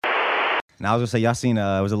Now I was gonna say, y'all seen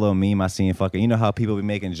it was a little meme I seen fucking. You know how people be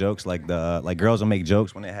making jokes like girls will make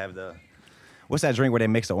jokes when they have what's that drink where they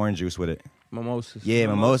mix the orange juice with it? Mimosas. Yeah,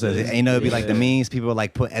 mimosas. And you know it'd be like the memes. People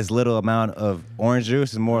like put as little amount of orange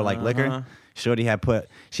juice and more like liquor. Shorty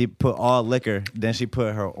she put all liquor, then she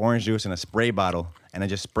put her orange juice in a spray bottle and then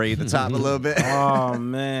just sprayed the top a little bit. Oh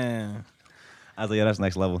man. I was like, yeah, that's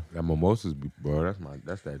next level. That mimosas, bro.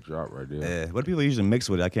 That's that drop right there. Yeah. What do people usually mix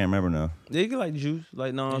with it? I can't remember now. They get like juice,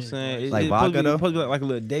 like know what I'm saying. Like vodka though. Supposed to be like a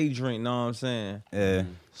little day drink, know what I'm saying. Yeah.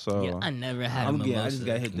 So Yeah, I never had I mimosas. just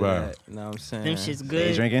got hit to Right. that. Know what I'm saying. Them shit's You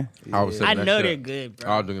good. drinking? I know they're good, bro.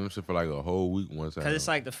 I was drinking them shit for like a whole week one time. Cause it's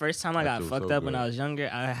like the first time I That got shit was fucked so up when good. I was younger.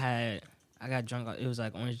 I got drunk. It was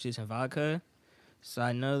like orange juice and vodka. So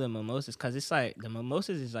I know the mimosas, cause it's like the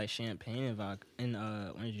mimosas is like champagne and vodka and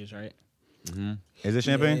orange juice, right? Mm-hmm. Is it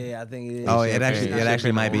champagne? Yeah, I think it is. Oh, Champagne. it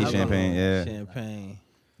actually might be champagne. Yeah. Champagne.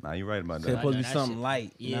 Nah, you're right about It's that. supposed to be that something shit-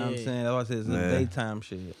 light. You know what I'm yeah. saying? That's why I said it's Yeah. a daytime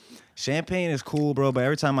shit. Champagne is cool, bro, but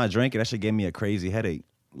every time I drink it, that shit give me a crazy headache.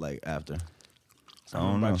 Like after. So I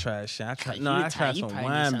don't know. I tried shit. I tried You some probably need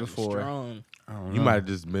wine something before. strong. I don't You know. might have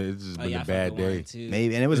just been. It's just Oh, been yeah, a I bad fuck with wine, day. too.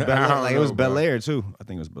 Maybe, and it was I Bel don't like it was know, Bel bro. Air too. I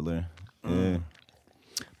think it was Bel Air. Yeah.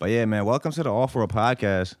 But yeah, man, welcome to the All For a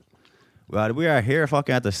Podcast. Well, we are here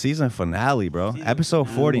fucking at the season finale, bro. Episode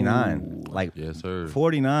 49. Like Yes, sir.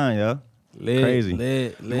 49, yo. Crazy.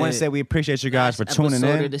 We want to say we appreciate you guys for tuning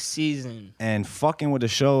Episode in of the season. and fucking with the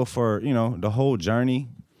show for, you know, the whole journey.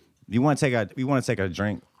 We want to take a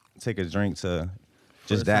drink to just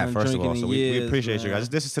First that time first of all. drinking So in we years, appreciate you man. guys.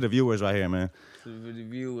 This is to the viewers right here, man. For the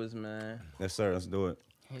viewers, man. Yes, sir. Let's do it.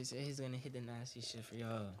 He's gonna hit the nasty shit for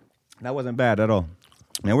y'all. That wasn't bad at all.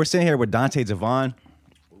 Man, we're sitting here with Donte Devon,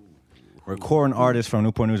 recording artist from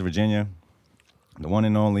Newport News, Virginia, the one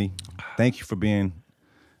and only. Thank you for being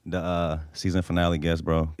the season finale guest,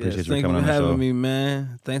 bro. Appreciate you Thank coming you on for the show. having me,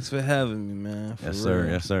 man. Thanks for having me, man. For Yes, real. sir.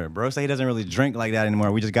 Yes, sir. Bro said he doesn't really drink like that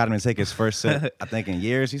anymore. We just got him to take his first sip, I think, in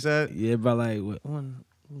years, he said. Yeah, about like, what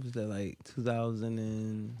was that, like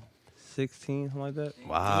 2016, something like that?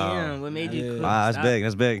 Wow. Damn, what made you Yeah. quit? Wow, that's Stop. big.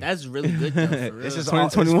 That's big. That's really good though. For real. This is all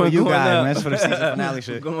 2021 for you going guys, up. man. It's for the season finale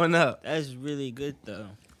shit. Going up. That's really good though.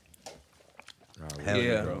 Hell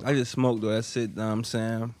Yeah, bro. I just smoked though. That's it. Know what I'm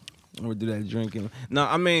saying, I'm gonna do that drinking. No,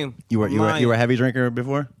 I mean, You were a heavy drinker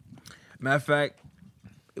before? Matter of fact,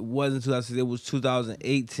 it wasn't 2016. It was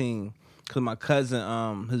 2018. Cause my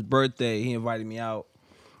cousin, his birthday, he invited me out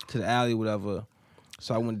to the alley, whatever.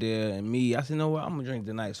 So I went there, and I said, you know what, I'm gonna drink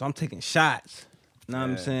tonight. So I'm taking shots. Know what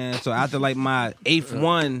I'm saying? So after like my 8th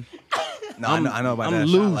one, No, I know about I'm that.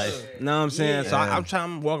 loose. Shot life. Know what I'm saying? So Yeah.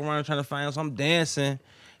 I'm walking around trying to find. So I'm dancing.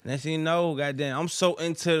 Next thing you know, goddamn, I'm so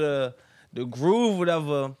into the groove,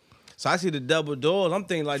 whatever. So I see the double doors. I'm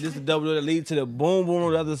thinking like this is the double door that lead to the boom boom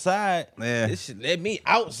on the other side. Yeah. This shit let me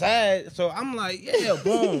outside. So I'm like, yeah,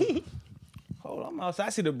 boom. Hold on, I'm outside. I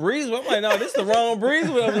see the breeze. I'm like, no, this is the wrong breeze.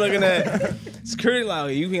 What I'm looking at. Security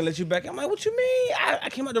like, you can't let you back. I'm like, what you mean? I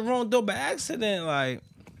came out the wrong door by accident. Like,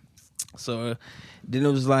 so then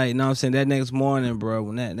it was like, you know what I'm saying, that next morning, bro,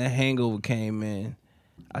 when that hangover came in,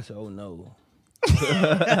 I said, oh no.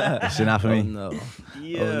 That shit not for Oh me. no.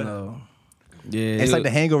 Yeah. Oh no. Yeah. It's like the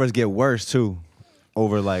hangovers get worse too.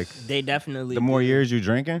 Over like They definitely. the more do. years you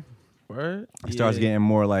drinking, word. it starts Yeah. getting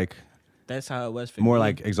more like That's how it was for more me.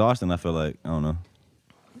 like exhausting. I feel like I don't know.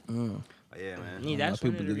 Yeah, man. That's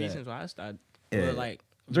people one of the do that. reasons why I started. Yeah. Well, like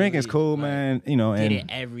Drinking's really, cool, like, man. You know, Did it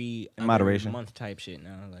and every in other moderation. month type shit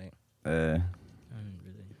now. Like, uh, I'm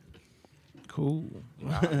really Cool.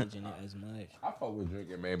 not managing it as much. I fuck with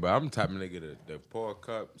drinking, man, but I'm the type of nigga that pour a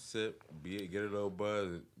cup, sip, get a little buzz,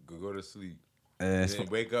 and go to sleep. it's, Then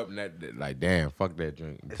wake up and that like, damn, fuck that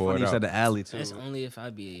drink. it's Pour funny it you out. said the alley too. That's only if I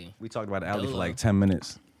be. We talked about the alley for Dolo. like 10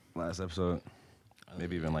 minutes last episode,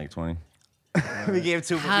 maybe even like 20. we gave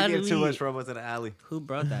too How do we- much trouble to the alley. Who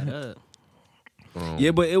brought that up?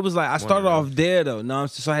 Yeah, but it was like I started of off there though. No,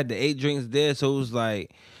 so I had the 8 drinks there, so it was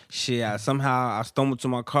like, shit. Somehow I stumbled to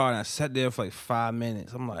my car and I sat there for like 5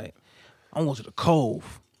 minutes. I'm like, I'm going to the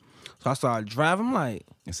Cove. So I started driving. I'm like,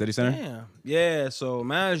 In City Center? damn, yeah. So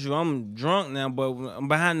mind you, I'm drunk now, but when I'm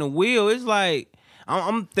behind the wheel. It's like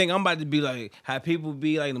I'm thinking I'm about to be like how people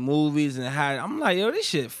be like in the movies and how I'm like, yo, this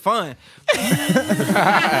shit fun. Goddamn,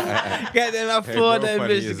 I pulled that bro,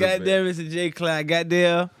 funny bitch. as a Goddamn, Mr. J. Clyde. Got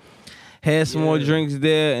there. Had some more drinks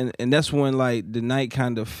there, and that's when like the night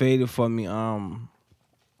kind of faded for me.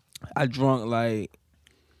 I drunk like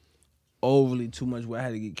overly too much where I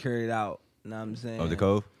had to get carried out. Know what I'm saying? Oh, the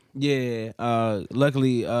Cove? Yeah.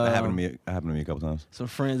 Luckily, That happened to me a couple times. some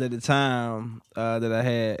friends at the time that I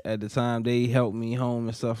had at the time, they helped me home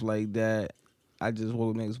and stuff like that. I just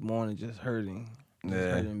woke up next morning just hurting. Just Yeah.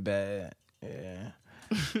 hurting bad.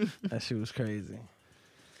 That shit was crazy.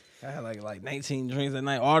 I had like 19 drinks that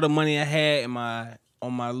night. All the money I had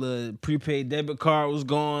on my little prepaid debit card was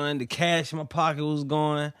gone. The cash in my pocket was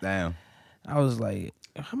gone. Damn. I was like,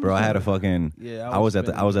 bro, I had a fucking. Yeah, I was at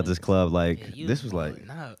this club like this was like.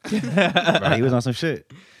 Bro, he was on some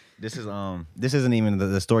shit. This isn't even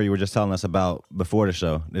the story you were just telling us about before the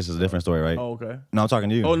show. This is a different story, right? Oh, okay. No, I'm talking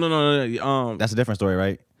to you. Oh no. That's a different story,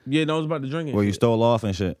 right? Yeah, no, it was about the drinking. Where you stole off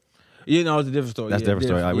and shit. Yeah, no, it's a different story. That's a different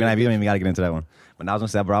story. We don't even got to get into that one. But I was gonna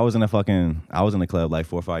say, bro, I was in the club like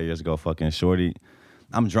 4 or 5 years ago. Fucking shorty,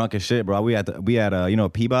 I'm drunk as shit, bro. We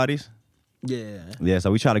had Peabody's. Yeah.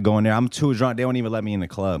 So we try to go in there. I'm too drunk. They won't even let me in the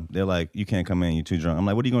club. They're like, you can't come in. You too drunk. I'm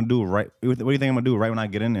like, what are you gonna do? Right? What do you think I'm gonna do right when I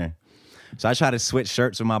get in there? So I try to switch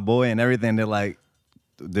shirts with my boy and everything. They're like,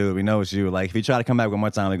 dude, we know it's you. Like, if you try to come back one more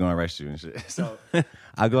time, they're gonna arrest you and shit. So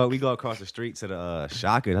we go across the street to the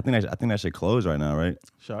Shockers. I think that shit closed right now, right?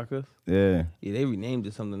 Shockers? Yeah. Yeah, they renamed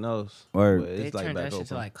it something else. Or They turned that shit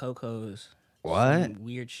to like Coco's. What? Some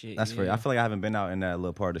weird shit. That's fair. I feel like I haven't been out in that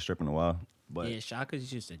little part of the strip in a while. But yeah,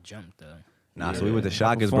 Shockers used to jump though. Nah, so we went to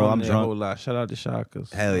Shockers, bro. I'm drunk. Whole lot. Shout out to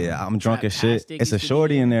Shockers. Hell yeah, I'm drunk as shit. It's a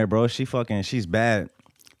shorty in there, bro. She's bad.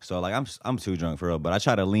 So like I'm too drunk for real. But I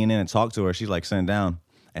try to lean in and talk to her. She's like sitting down,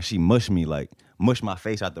 and she mushed my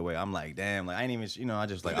face out the way. I'm like, damn, like I ain't even, I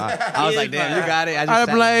just like I was like, damn, you got it. I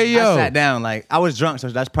sat down, like I was drunk, so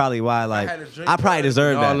that's probably why, like I probably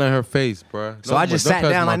deserved that. All in her face, bro. So I just sat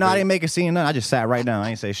down, like no, I didn't make a scene, nothing. I just sat right down. I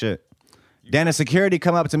ain't say shit. Then the security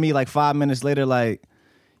come up to me like 5 minutes later, like,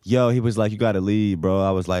 yo, he was like, you gotta leave, bro. I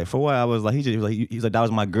was like, for what? I was like, he's like, that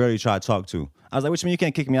was my girl you tried to talk to. I was like, what you mean you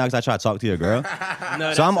can't kick me out because I tried to talk to your girl?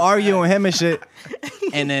 So I'm arguing with him and shit.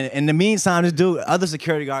 And then in the meantime, other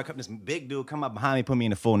security guard, this big dude come up behind me, put me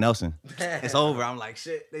in the full Nelson. It's over. I'm like,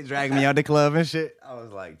 shit, they dragged me out the club and shit. I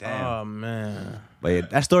was like, damn. Oh, man. But yeah,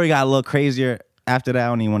 that story got a little crazier. After that, I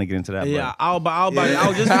don't even want to get into that. Yeah, I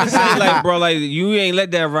was just gonna say, like, bro, like, you ain't let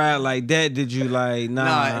that ride like that, did you? Like,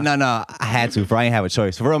 nah. No, I had to, bro. I ain't have a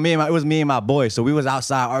choice. For real, it was me and my boy. So we was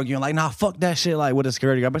outside arguing, like, nah, fuck that shit, like, with the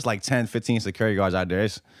security guard. But it's like 10, 15 security guards out there.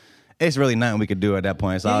 It's really nothing we could do at that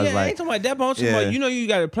point. So I was like, I ain't talking about that, but I'm talking about, you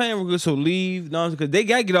got a plan real good, so leave, because they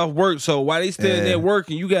gotta get off work. So while they still in there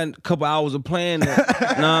working, you got a couple hours of playing. Know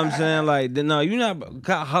what I'm saying? Like, no, you not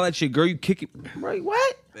gotta holler at your girl, you kick it. Right,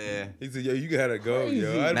 what? Yeah. He said, yo, you gotta go,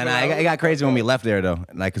 yo. Nah, it got crazy when we left there, though.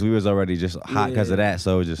 Like, because we was already just hot because of that.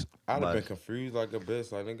 So it just. I'd have been confused like a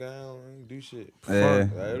bitch. Like, nigga, I don't do shit. Yeah.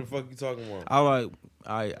 Like, what the fuck you talking about? I like,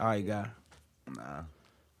 all right, guy. Nah.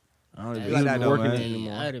 I don't Like that, working man.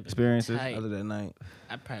 anymore. Experiences. Other that night.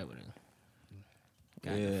 I probably would have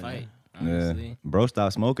got in the fight. Yeah. Honestly. Bro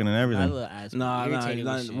stopped smoking and everything. Nah.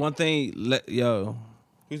 One thing,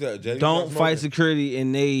 Who's that? Jay? don't fight security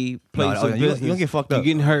in they place of business. You don't get fucked up. You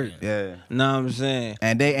getting hurt. Yeah. Know what I'm saying?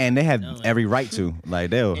 And they have every right to.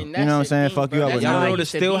 Like, they'll, you know what I'm saying? Fuck you up with Y'all nothing. know the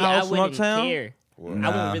still house from uptown? I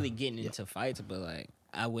wasn't really getting into fights, but like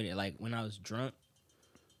I wouldn't, like when I was drunk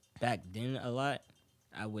back then a lot,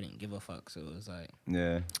 I wouldn't give a fuck. So it was like,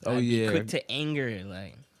 Yeah. Oh, I'd be yeah. quick to anger,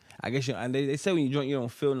 like. I guess and they say when you drunk, you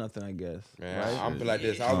don't feel nothing, I guess. Man, right? I'm like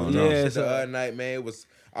this. I was drunk shit the other night, man.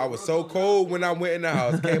 I was so cold when I went in the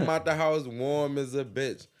house. Came out the house warm as a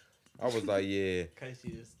bitch. I was like, yeah.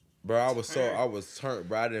 Bro, I was turned,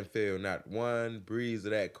 bro. I didn't feel not one breeze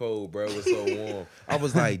of that cold, bro. It was so warm. I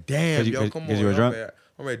was like, damn, yo, come on. Because you were drunk?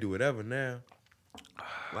 I'm ready to do whatever now.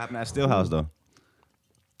 What happened at Stillhouse, though?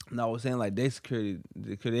 No, I was saying like they security,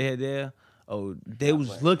 because they had there. Oh, they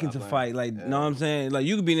was looking to fight. Like, know what I'm saying? Like,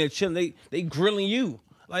 you could be in there chilling. They grilling you.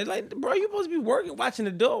 Like, bro, you supposed to be working, watching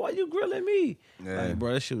the door. Why you grilling me? Yeah. Like,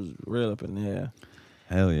 bro, that shit was real up in there.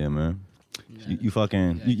 Hell yeah, man. You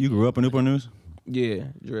fucking, you grew up in Newport News? Yeah,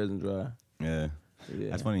 Dreads and Dry. Yeah.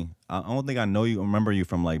 That's funny. I don't think I remember you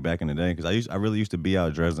from like back in the day, because I really used to be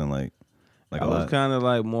out Dresden like a lot. I was kind of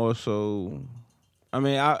like more so. I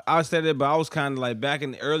mean, I said it, but I was kind of like back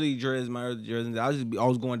in the early Dreads, my early Dreads. I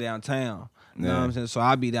was going downtown. You know what I'm saying? So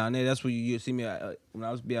I'd be down there. That's where you see me when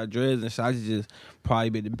I was be out Dreads and shit. I just probably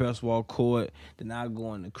be at the best wall court. Then I'd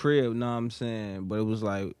go in the crib. You know what I'm saying? But it was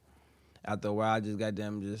like after a while, I just got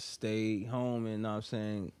them just stayed home and, you know what I'm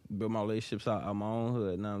saying, build my relationships out my own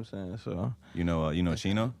hood. You know what I'm saying? So you know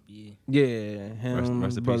Chino? Yeah, him,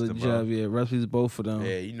 rest in brother peace to bro. Jeff. Yeah, rest in peace both of them.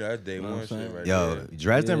 Yeah, you know that's day one shit right Yo, there.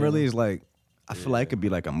 Dresden really is like, I feel like it could be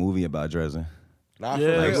like a movie about Dresden. Nah,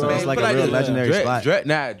 Yeah, so it's like a real legendary spot.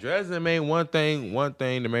 Dresden, man, one thing,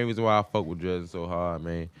 the main reason why I fuck with Dresden so hard,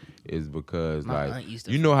 man, is because My like aunt used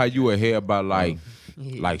to you know how you would hear about like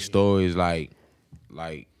Yeah. like stories like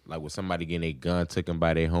with somebody getting a gun taken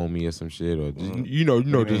by their homie or some shit, or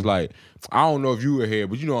just, just like I don't know if you were here,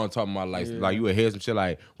 but you know what I'm talking about, like you were here some shit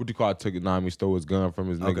like what do you call it, stole his gun from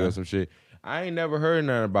his nigga or some shit. I ain't never heard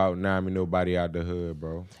nothing about nobody out the hood,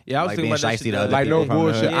 bro. Yeah, I was like thinking about that shit. Like no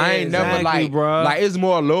bullshit. I ain't never bro. Like it's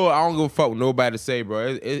more loyal. I don't give a fuck what nobody say,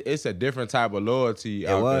 bro. It's a different type of loyalty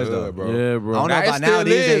out the hood, bro. Yeah, bro. I don't know about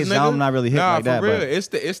nowadays. I'm not really hip like that. For real, but it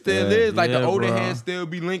still is. Like the older bro. heads still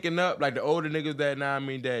be linking up. Like the older niggas that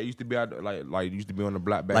that used to be out like used to be on the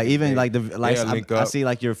block back. Like even like I see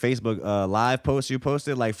like your Facebook live posts you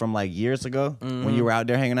posted like from like years ago when you were out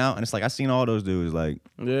there hanging out, and it's like I seen all those dudes like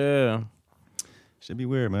should be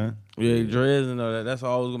weird, man. Yeah, dreads and all that. That's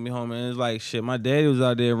always gonna be home. And it's like shit. My daddy was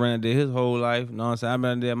out there running there his whole life. Know what I'm saying? I've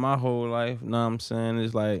been out there my whole life. Know what I'm saying?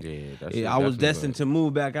 It's like I was destined to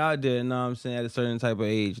move back out there. Know what I'm saying? At a certain type of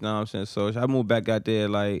age. Know what I'm saying? So I moved back out there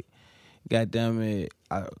like, goddamn it.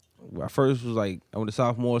 I first was like I went to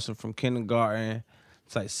South Morrison from kindergarten.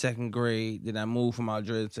 It's like second grade. Then I moved from out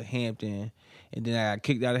Dreads to Hampton. And then I got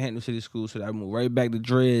kicked out of Hampton City School, so I moved right back to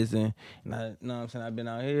Dreads. And I, know what I'm saying? I've been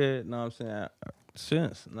out here. Know what I'm saying?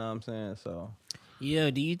 Since, know what I'm saying? So, yeah,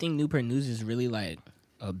 do you think Newport News is really like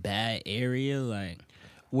a bad area? Like,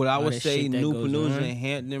 what I would say, Newport News and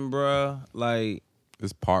Hampton, bro, like,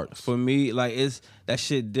 it's parts for me. Like, it's that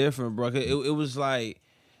shit different, bro. It was like,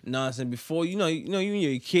 know what I'm saying? Before, you when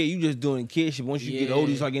you're a kid, you just doing kid shit. Once you get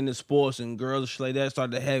older, you start getting into sports and girls and shit like that.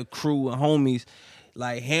 Start to have crew and homies.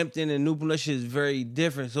 Like Hampton and Newport News shit is very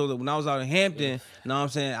different. So that when I was out in Hampton, know what I'm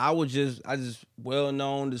saying, I just well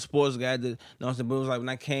known, the sports guy, know what I'm saying, but it was like when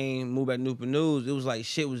I moved back to Newport News, it was like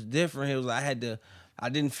shit was different. It was like I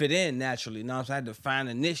didn't fit in naturally. Know what I'm saying? I had to find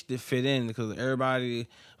a niche to fit in because everybody,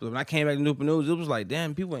 when I came back to Newport News, it was like,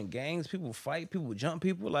 damn, people in gangs, people fight, people jump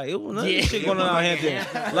people. Like, it was nothing shit going on out in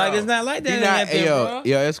Hampton. Like, it's not like that in Hampton, bro.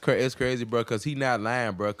 Yeah, it's crazy, bro, because he not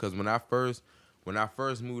lying, bro, because when I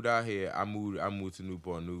first moved out here, I moved to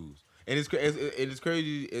Newport News, and it's crazy. It's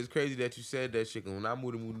crazy that you said that shit. Cause when I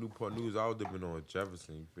moved to Newport News, I was living on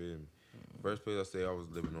Jefferson. You feel me? First place I say I was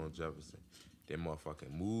living on Jefferson. Then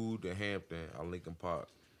motherfucking moved to Hampton, Lincoln Park.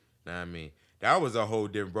 Know what I mean? That was a whole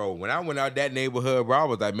different, bro. When I went out that neighborhood, bro, I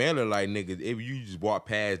was like, man, look like niggas. If you just walk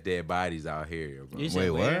past dead bodies out here, bro. Wait,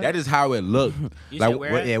 what? That is how it looked. Like,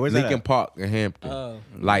 where's Lincoln that? Park in Hampton. Oh.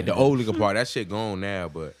 Like the old Lincoln Park. That shit gone now,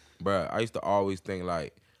 but. Bruh, I used to always think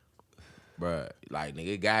like, bruh, like nigga,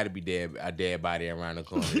 it gotta be a dead body around the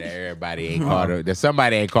corner that everybody ain't that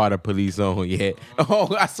somebody ain't called the police on yet.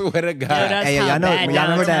 Oh, I swear to God. Hey, y'all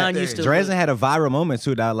remember that Dresden had a viral moment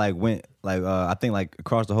too that like went like I think like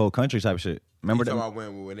across the whole country type of shit. Remember that?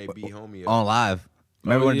 When they beat homie on live.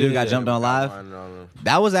 Remember when the dude got jumped on live?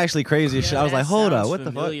 That was actually crazy as shit. I was like, hold up, what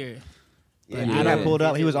the fuck? Yeah, he got pulled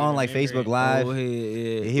up. He was on like Facebook Live.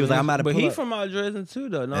 He was like, I'm about to pull up. But he from out Dresden too,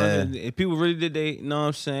 though. No, if people really did, they know what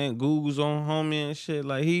I'm saying. Google's on homie and shit.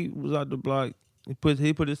 Like he was out the block. He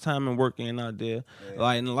put his time and work in out there. Yeah.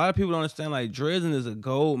 Like, and a lot of people don't understand. Like Dresden is a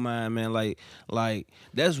gold mine, man. Like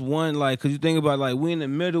that's one. Like, cause you think about like we in the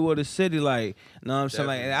middle of the city. Like, know what I'm saying?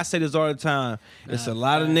 Like, I say this all the time. It's a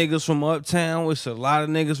lot of niggas from uptown. It's a lot of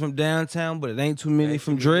niggas from downtown, but it ain't too many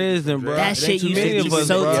from Dresden, bro. That shit used to be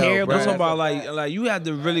so terrible. I'm talking about like you have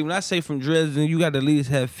to really. When I say from Dresden, you got to at least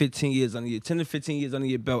have 15 years under your 10 to 15 years under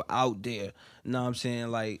your belt out there. Know what I'm saying?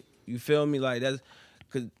 Like, you feel me? Like that's.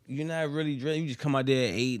 Cause you're not really Dresden. You just come out there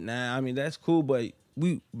at 8, 9. I mean, that's cool, but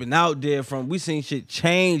we been out there we seen shit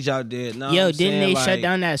change out there. Yo, didn't they shut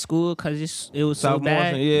down that school because it was so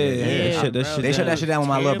bad? Yeah. They shut that shit down when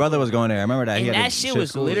my little brother was going there. I remember that. And that shit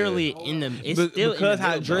was literally in the. It's still because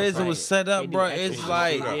how Dresden was set up, bro. It's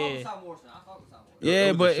like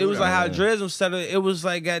but it was like how Dresden was set up. It was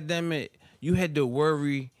like, goddamn it, you had to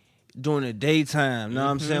worry during the daytime, know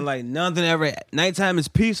what I'm saying? Like nothing ever. Nighttime is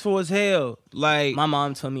peaceful as hell. Like my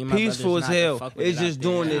mom told me, peaceful as hell. It's just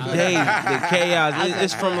during the day, the chaos.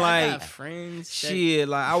 It's from like shit.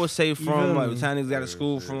 Like I would say from like the time niggas got to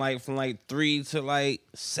school from like 3 to like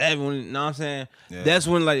 7. Know what I'm saying? Yeah. That's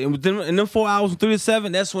when like in them 4 hours from 3 to 7.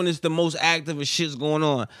 That's when it's the most active and shit's going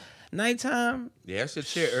on. Nighttime, that's the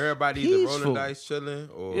shit. Everybody either rolling dice, chilling,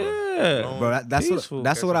 or bro.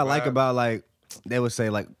 That's what I like about like they would say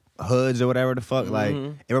like hoods or whatever the fuck. Like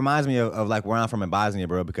it reminds me of like where I'm from in Bosnia,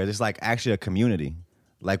 bro, because it's like actually a community.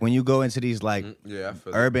 Like when you go into these like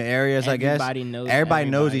urban areas, everybody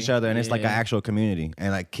knows each other, and it's like an actual community.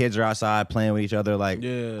 And like kids are outside playing with each other. Like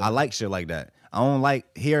I like shit like that. I don't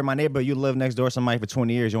like here in my neighborhood. You live next door to somebody for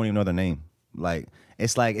 20 years, you don't even know their name. Like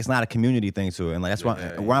it's not a community thing to it. And like that's why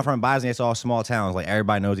where I'm from in Bosnia, it's all small towns. Like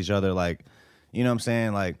everybody knows each other. Like. You know what I'm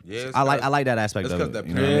saying? Like, I like that aspect of it.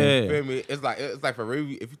 You know what I mean? Feel me? It's like for real.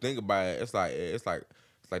 If you think about it, it's like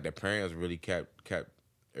it's like the parents really kept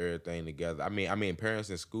everything together. I mean, parents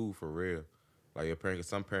in school for real. Like your parents,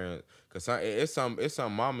 it's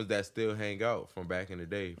some mamas that still hang out from back in the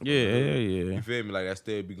day. Yeah. You feel me? Like that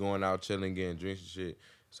still be going out chilling, getting drinks and shit.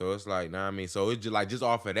 So it's like, nah, I mean, so it's just like just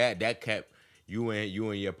off of that kept you and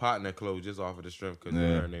your partner close just off of the strength because you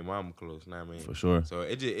and their mama close. Nah, I mean, For sure. So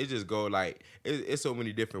it just go like it's so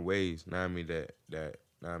many different ways. Nah, I mean that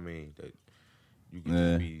nah, I mean that you can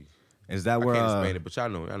just be. Is that I where? can't explain it, but y'all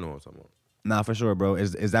know what I'm talking about. Nah, for sure, bro.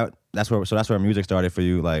 Is that's where music started for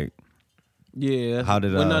you? Like, Yeah. How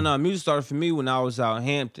did no, music started for me when I was out in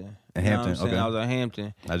Hampton. In You know what Hampton, I'm saying? okay. I was out in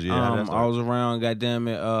Hampton. how did that start? I was around, goddamn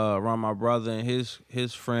it, around my brother and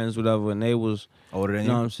his friends, whatever, and they was Older than you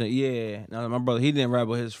know what you? I'm saying? Yeah. Now my brother, he didn't rap,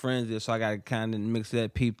 but his friends did, so I got to kind of mix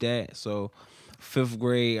that, peep that. So 5th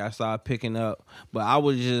grade, I started picking up, but I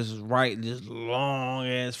would just write this long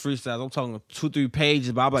ass freestyles. I'm talking 2-3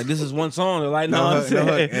 pages, but I'm like, this is one song. They're like, no, I'm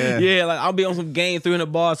saying, yeah, like I'll be on some game 300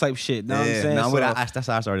 bars type shit. Know what I'm saying? That's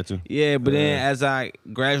how I started too. Yeah, but then as I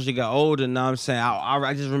gradually got older, know what I'm saying,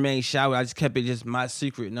 I just remained shy. I just kept it just my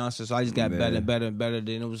secret, you know what I'm saying? So I just got better and better and better.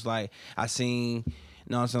 Then it was like, I seen, you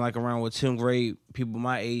know what I'm saying, like around with 10th grade, people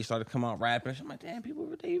my age started to come out rapping. I'm like, damn, people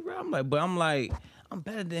really rap. I'm like, I'm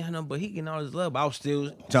better than him, but he getting all this love. But I was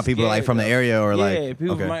still Some people like from the though. area or like yeah,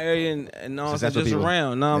 people okay. from my area and all just people.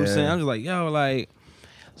 around. Know what I'm Yeah. saying? I'm just like, yo, like.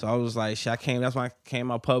 So I was like, shit, that's when I came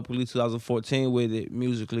out publicly 2014 with it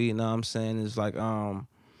musically. You know what I'm saying? It's like,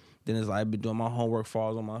 then it's like I've been doing my homework,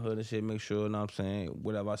 falls on my hood and shit, make sure, you know what I'm saying,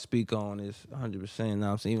 whatever I speak on is 100%, you know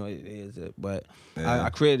what I'm saying? You know, it is it. But I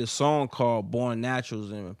created a song called Born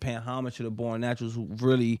Naturals and paying homage to the Born Naturals who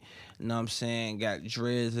really, you know what I'm saying, got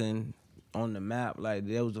dreads and on the map. Like,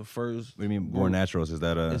 that was the first. What do you mean Born Naturals? Is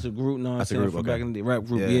that a? It's a group, know what I'm That's a saying, group, from okay. back in the rap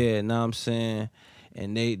group, yeah, know what I'm saying?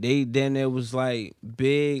 And they then it was like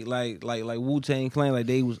big, like Wu-Tang Clan, like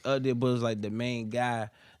they was up there, but it was like the main guy,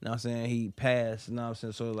 you know what I'm saying, he passed, you know what I'm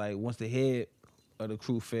saying, so like once the head of the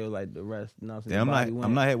crew fell, like the rest, you know what I'm saying. Yeah,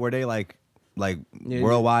 I'm not hit where they like Yeah,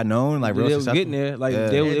 worldwide known, like real they was successful. getting there, like Yeah.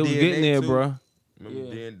 it was DNA getting there, too. bro.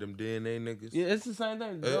 Remember them DNA niggas? Yeah, it's the same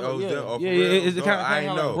thing. Oh, yeah, them- oh, for yeah, real? it's the No, kind I of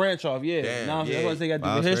ain't like know. branch off, yeah. Damn, Now yeah. that's why they got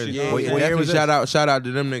Wow, the that's history. crazy. You know Yeah, what I'm saying? year was definitely this? shout out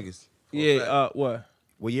to them niggas. Yeah, what?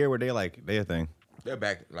 What year were they like? They a thing? They're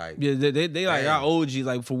back like Yeah, they like Damn. our OG,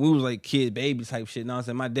 like for we was like kids, babies type shit. Know what I'm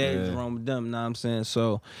saying? My dad was Yeah. wrong with them. Know what I'm saying?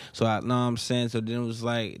 So I know what I'm saying. So then it was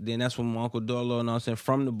like, then that's when my Uncle Dolo, know what I'm saying,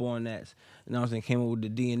 from the Born Nats, you know what I'm saying, came up with the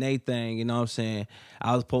DNA thing. You know what I'm saying?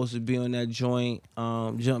 I was supposed to be on that joint,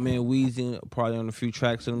 Jumpman Weezy, probably on a few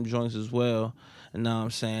tracks of them joints as well. You know what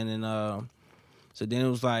I'm saying? And so then it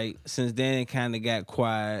was like, since then it kind of got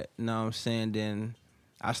quiet. You know what I'm saying? Then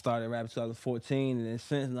I started rapping 2014, and then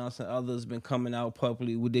since, you know what I'm saying, others been coming out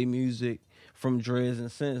publicly with their music from Dreads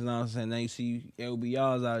and since, you know what I'm saying, now you see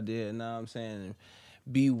LBRs out there, you know what I'm saying, and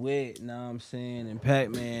Be Wit, you know what I'm saying, and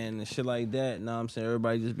Pac-Man and shit like that, you know what I'm saying,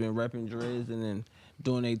 everybody just been rapping Dreads and then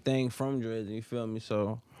doing their thing from Dreads, you feel me,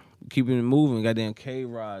 so keeping it moving, goddamn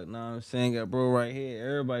K-Rock, you know what I'm saying, got bro right here,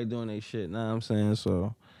 everybody doing their shit, you know what I'm saying,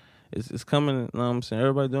 so it's coming, you know what I'm saying,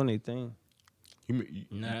 everybody doing their thing.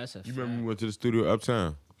 That's a You remember we went to the studio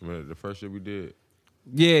Uptown? Remember the first shit we did?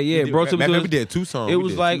 Yeah, bro. We did 2 songs. It We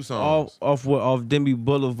was did like 2 songs. off Denby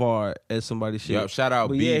Boulevard at somebody's shit. Yep, shout out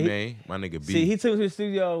But B, yeah, man. My nigga B. See, he took me to the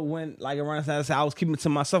studio when, like, around the time I was keeping it to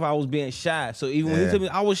myself. I was being shy. So even when Yeah. he took me,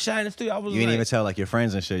 I was shy in the studio. I was You like, didn't even tell like your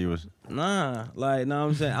friends and shit. You was nah, like, know what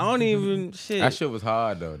I'm saying? I don't even shit. That shit was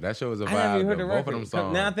hard though. That shit was a I never vibe. even heard the Though. Both record. of them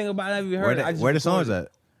songs. Now I think about it, I never even heard it. I just where the songs recorded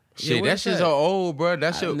at? Shit, Yeah, that what's shit's that? so old, bro.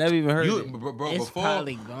 That shit. never even heard it. Bro, It's before,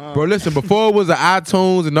 probably gone. bro, listen, before it was the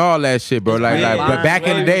iTunes and all that shit, bro. Like, way but back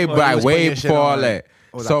in the day, before bro, you like was way putting your shit before all on- that.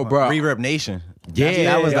 What was So, that? bro, Reverb Nation. yeah,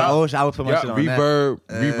 that was the yup. old. I would put my Yup, shit on that.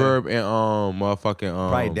 Reverb, and motherfucking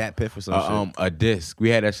Probably Dat Piff or some shit. a disc. We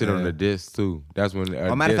had that shit on Yeah. the disc too. That's when.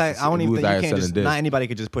 Well, matter of fact, I don't even we was think you out can't selling just. discs. Not anybody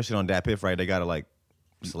could just push it on Dat Piff, right? They gotta like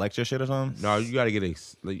select your shit or something. No, you gotta get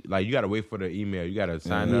like you gotta wait for the email. You gotta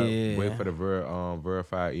sign Yeah. up, wait for the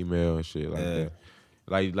verified email and shit like that.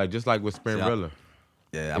 Like just like with Spinrilla.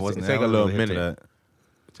 Yeah, I It wasn't. take I a little wasn't hip to minute.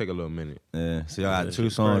 that. Take a little minute. Yeah, so y'all got That 2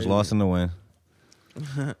 shit songs, crazy. Lost in the Wind.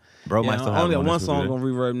 Bro, might Yeah, still I have only got on one this song video. on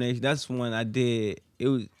Reverb Nation. That's when I did. It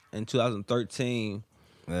was in 2013.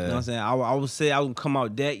 You know what I'm saying? I would say I would come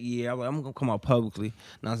out that year. I was like, I'm gonna come out publicly. You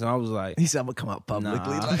know what I'm saying? I was like, He said, "I'm gonna come out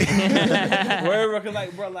publicly." Nah. Like, wherever, cause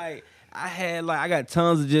like, bro, like I got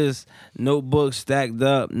tons of just notebooks stacked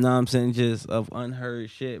up. You know what I'm saying? Just of unheard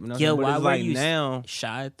shit. You know what I'm Yo, saying? But why it's were like you now?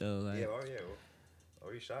 shy though? Like,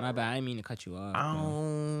 oh, you shot. my bad. I didn't mean to cut you off. I bro.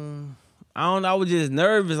 don't. I don't know. I was just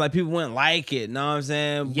nervous. Like, people wouldn't like it. Know what I'm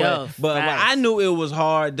saying? Yo, but I knew it was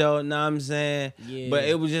hard, though. Know what I'm saying? Yeah. But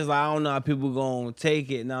it was just like, I don't know how people going to take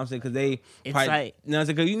it. Know what I'm saying? Because they It's probably, like, know what I'm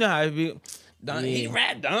saying? Because you know how people, he Yeah.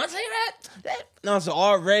 rap, Donte rap. That. No, so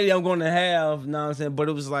already I'm going to have, know what I'm saying? But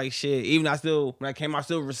it was like, shit. Even when I came, I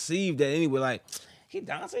still received that anyway. Like, he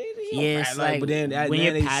Donte, he yeah, rap. it's like but then when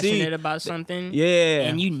you're they passionate see, about something, yeah.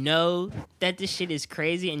 and you know that this shit is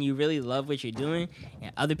crazy, and you really love what you're doing,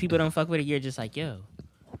 and other people don't fuck with it, you're just like, yo,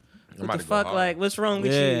 what the fuck? Like, what's wrong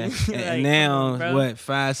with you? And Like, now, bro. what,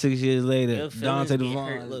 5-6 years later, Your feelings Donte get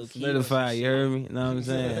hurt Devon low-key or solidified. some You heard me? Know what I'm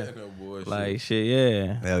saying? Bullshit. Like, shit,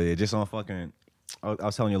 yeah. Hell yeah, just on fucking. I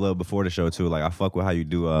was telling you a little before the show too. Like I fuck with how you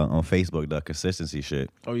do on Facebook the consistency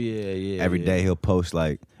shit. Oh yeah. Every day he'll post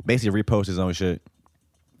like basically repost his own shit,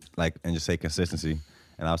 like and just say consistency.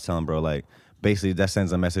 And I was telling bro like basically that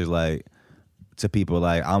sends a message like to people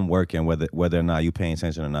like I'm working whether or not you paying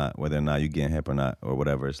attention or not, whether or not you getting hip or not or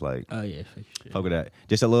whatever. It's like Oh yeah, for sure. fuck with that.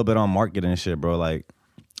 Just a little bit on marketing and shit, bro. Like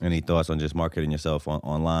any thoughts on just marketing yourself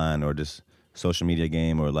online or just social media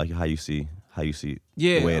game or like how you see the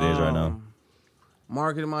way it is right now.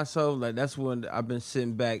 Marketing myself, like that's when I've been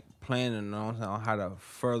sitting back planning on how to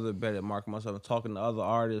further better market myself and talking to other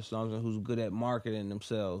artists, you know what I'm saying, who's good at marketing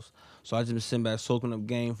themselves. So I just been sitting back soaking up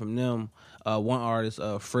game from them. One artist,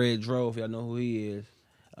 Fred Drove, y'all know who he is.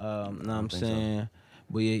 Know what I'm saying? So.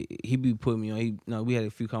 But yeah, he be putting me on. We had a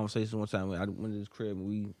few conversations one time. I went to his crib and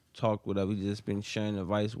we talked whatever. He just been sharing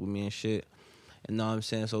advice with me and shit. And know what I'm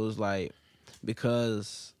saying? So it was like,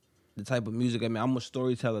 because the type of music, I mean, I'm a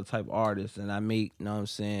storyteller type artist, and I make, you know what I'm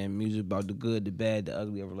saying, music about the good, the bad, the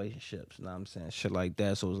ugly of relationships, you know what I'm saying, shit like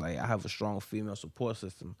that. So it's like I have a strong female support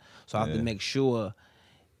system. So I have to make sure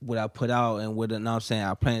what I put out and what, you know what I'm saying,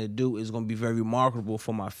 I plan to do is going to be very marketable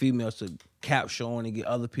for my females to capture on and get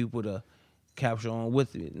other people to capture on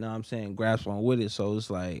with it, you know what I'm saying, grasp on with it. So it's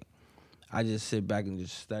like I just sit back and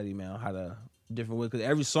just study, man, how to different way. Because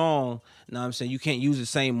every song, you know what I'm saying, you can't use the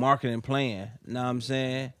same marketing plan, you know what I'm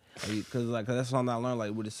saying? Cause that's something I learned.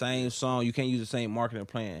 Like with the same song, you can't use the same marketing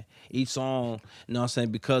plan. Each song, you know what I'm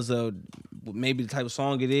saying, because of maybe the type of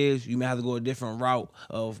song it is, you may have to go a different route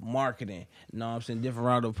of marketing. You know what I'm saying, different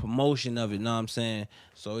route of promotion of it. You know what I'm saying.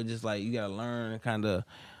 So it's just like you gotta learn and kind of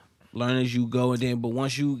learn as you go. And then, but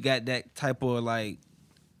once you got that type of like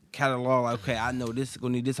catalog, like okay, I know this is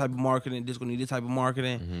gonna need this type of marketing, this gonna need this type of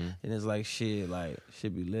marketing, and it's like shit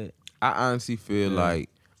be lit. I honestly feel like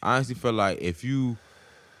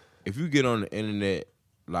if you get on the internet,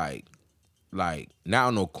 like not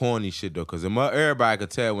on no corny shit though, cause everybody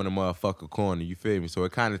could tell when a motherfucker corny. You feel me? So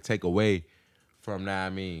it kind of take away from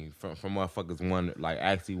from motherfuckers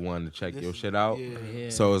actually want to check your shit out. Yeah.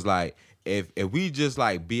 So it's like if we just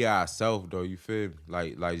like be ourselves though, you feel me?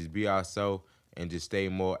 Like just be ourselves and just stay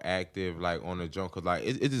more active like on the jump. Cause like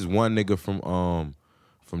it's just one nigga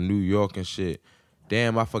from New York and shit.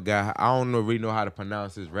 Damn, I forgot. I don't really know how to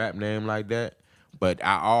pronounce his rap name like that. But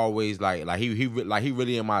I always like he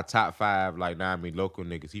really in my top 5 like know what I mean local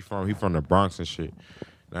niggas. He from the Bronx and shit.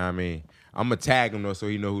 Know what I mean? I'ma tag him though so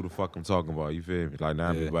he know who the fuck I'm talking about. You feel me? Like know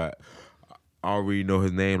what I mean? But I don't really know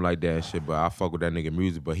his name like that and shit. But I fuck with that nigga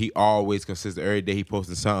music. But he always consistent. Every day he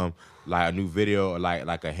posting something like a new video or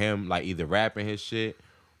like a him like either rapping his shit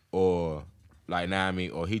or like know what I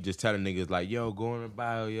mean, or he just telling niggas like yo go in the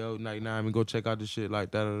bio yo like know what I mean go check out this shit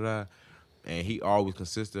like da. And he always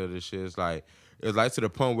consistent of this shit. It's like to the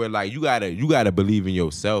point where like you gotta believe in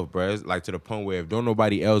yourself, bro. It's like to the point where if don't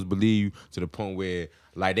nobody else believe you, to the point where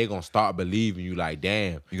like they gonna start believing you. Like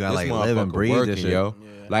damn, you gotta like live and breathe this shit, yo. Yeah.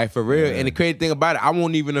 Like for real. Yeah. And the crazy thing about it, I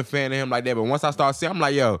wasn't even a fan of him like that. But once I start seeing, I'm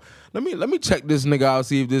like, yo, let me check this nigga out,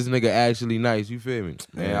 see if this nigga actually nice. You feel me?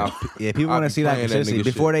 Man, people want to see that consistency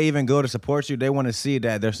before they even go to support you. They want to see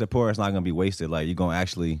that their support is not gonna be wasted. Like you gonna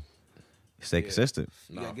actually stay consistent.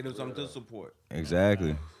 You gotta give them something to support.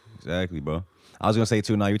 Exactly, bro. I was gonna say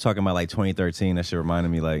too. Now you're talking about like 2013. That shit reminded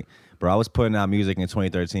me like, bro, I was putting out music in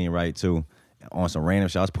 2013, right? Too, on some random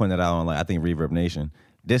shit. I was putting it out on like I think Reverb Nation.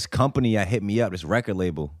 This company hit me up. This record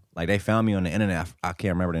label, like they found me on the internet. I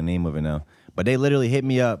can't remember the name of it now, but they literally hit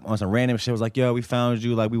me up on some random shit. It was like, yo, we found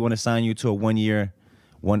you. Like we want to sign you to a 1 year,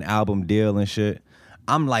 1 album deal and shit.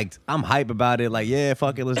 I'm hype about it. Like, yeah,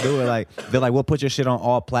 fuck it, let's do it. Like, they're like, we'll put your shit on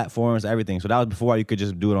all platforms, everything. So that was before you could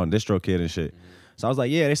just do it on DistroKid and shit. So I was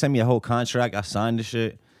like, yeah, they sent me a whole contract. I signed the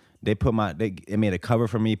shit. They made a cover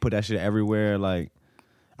for me, put that shit everywhere. Like,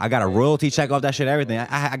 I got a royalty check off that shit, everything.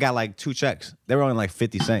 I got like 2 checks. They were only like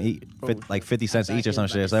 50 cents each, like 50 cents each or some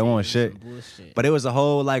shit. So they want shit. But it was a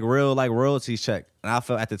whole like real like royalties check. And I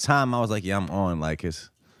felt at the time I was like, yeah, I'm on. Like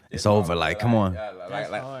it's over. Like, come on. That's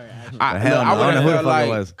hard. Hell no, I don't know who the fuck it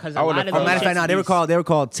was. Because a lot of Matter of fact, those they were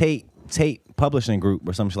called Tate Publishing Group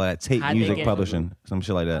or some shit like that. Tate How'd they Music get- Publishing, some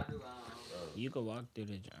shit like that. You could walk through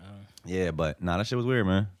the. Yeah, but that shit was weird,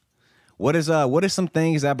 man. What is some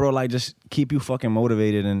things that, bro, like just keep you fucking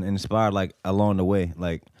motivated and inspired like along the way,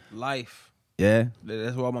 like Life. yeah.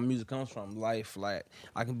 That's where all my music comes from. Life. Like,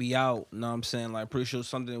 I can be out, you know what I'm saying? Like, pretty sure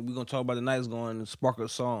something we're going to talk about tonight is going to spark a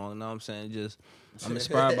song, you know what I'm saying? Just, I'm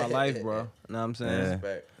inspired by life, bro. You know what I'm saying?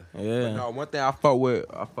 Respect. Yeah. But no, one thing I fuck with,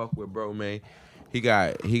 bro, man. He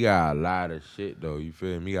got a lot of shit though. You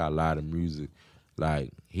feel me? He got a lot of music.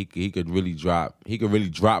 Like he could really drop. He could really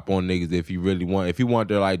drop on niggas if he really want. If he want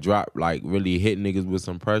to like drop, like really hit niggas with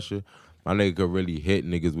some pressure. My nigga could really hit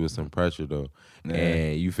niggas with some pressure though. Yeah.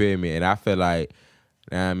 And you feel me? And I feel like,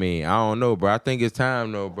 I mean, I don't know, bro. I think it's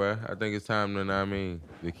time though, bro. I think it's time to,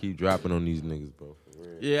 to keep dropping on these niggas, bro. For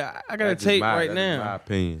real. Yeah, I got a tape right now. My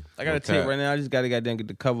opinion. I got a tape right now. I just got to goddamn get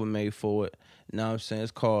the cover made for it. You know what I'm saying?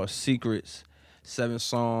 It's called Secrets. 7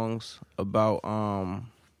 songs about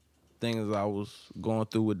things I was going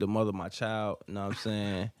through with the mother of my child. You know what I'm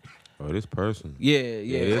saying? Oh, this person. Yeah.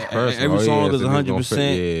 This person. Every song is so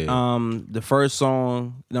 100%. Yeah. The first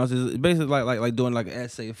song, you know, it's basically like doing like an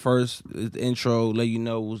essay. First is the intro, let you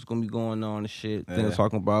know what's gonna be going on and shit. Things I'm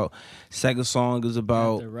talking about. Second song is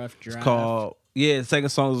about The rough draft. It's called the second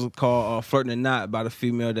song is called Flirting and Not, about a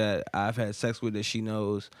female that I've had sex with that she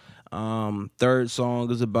knows. Third song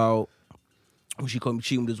is about when she called me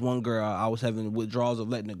cheating with this one girl. I was having withdrawals of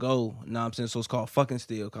letting it go. You know what I'm saying? So it's called Fucking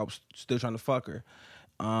Still. I was still trying to fuck her.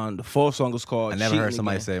 The fourth song is called I never heard Cheating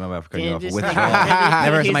somebody Again. say, my bad for cutting you off, Damn, withdrawals. just-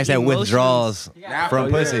 Never heard somebody say His withdrawals from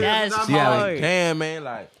pussy. That's Yeah, hard. like, Damn, man,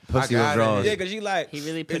 like Pussy I got withdrawals. it. Yeah, because she like, He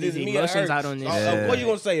really put it his is me or emotions her. out on this shit. What you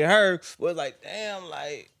gonna say to her was like, damn,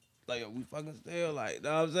 like we fucking still, like,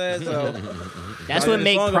 know what I'm saying? So That's I what did a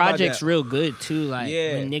make song about projects that. real good too. Like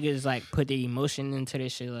Yeah. when niggas like put the emotion into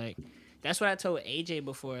this shit. Like that's what I told AJ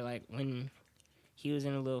before. Like when he was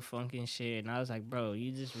in a little funk and shit, and I was like, bro,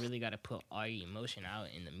 you just really got to put all your emotion out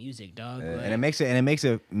in the music, dog. Yeah, Like, and it makes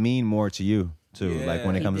it mean more to you too. Yeah. Like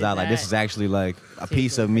when it He comes did out, like this that. is actually like a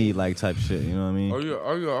piece of me, like type shit. You know what I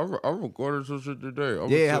mean? I recorded some shit today.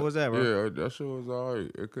 Yeah, how was that, bro? Yeah, that shit was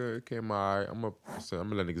alright. It came alright. I'm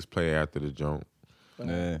gonna let niggas play after the jump.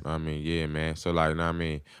 Yeah. I mean, yeah, man. So like, know what I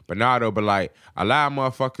mean? But nah, though, but like, a lot of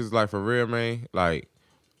motherfuckers, like, for real, man, like,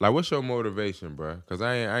 what's your motivation, bro? Because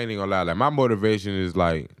I ain't even gonna lie. Like, my motivation is,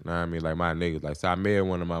 like, know what I mean? Like, my niggas. Like, so I made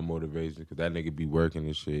one of my motivations because that nigga be working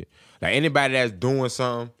and shit. Like, anybody that's doing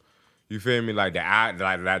something, you feel me? Like, that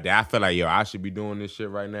I feel like, yo, I should be doing this shit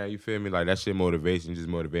right now. You feel me? Like, that shit motivation just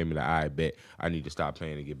motivate me. Like, I bet I need to stop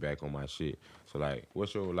playing to get back on my shit. So, like,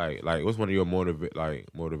 what's your, like what's one of your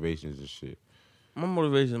motivations and shit? my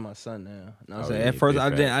motivation is my son now. You know what I'm saying? yeah, At first,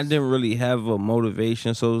 big I didn't really have a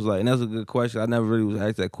motivation, so it was like, and that's a good question. I never really was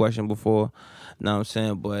asked that question before. You know what I'm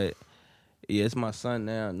saying? But yeah, it's my son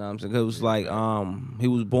now. You know what I'm saying? 'Cause it was like, he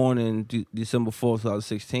was born in December 4th,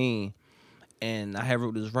 2016, and I had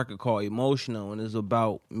wrote this record called Emotional, and it's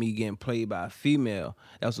about me getting played by a female.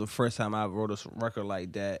 That was the first time I wrote a record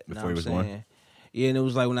like that. You know Before what he I'm was saying? born? Yeah, and it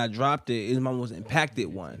was like when I dropped it, it was my most impacted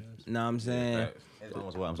one. You know what I'm saying?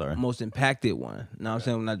 Well, I'm sorry. Most impacted one. You know what I'm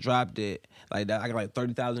saying? When I dropped it, like that, I got like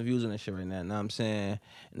 30,000 views on that shit right now. You know what I'm saying?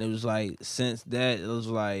 And it was like, since that, it was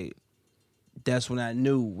like, that's when I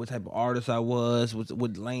knew what type of artist I was,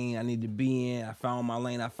 what lane I needed to be in. I found my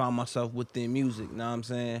lane. I found myself within music. You know what I'm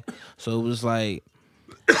saying? So it was like,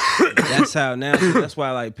 that's how now. So that's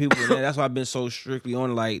why like people. That's why I've been so strictly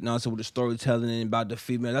on like, you know, so with the storytelling and about the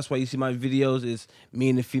female. That's why you see my videos is me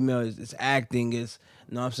and the female is acting. Is,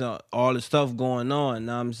 you know what I'm saying, all the stuff going on. You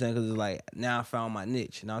know what I'm saying? Because it's like now I found my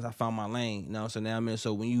niche. You know, I found my lane. You know, so now I'm in.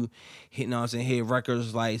 So when you hit, you know what I'm saying, hear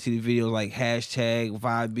records like see the videos like hashtag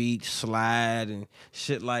Vibe Beach Slide and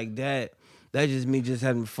shit like that. That's just me just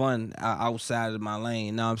having fun outside of my lane.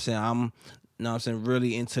 You know what I'm saying? I'm know what I'm saying,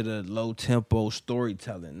 really into the low tempo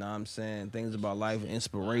storytelling, know what I'm saying? Things about life and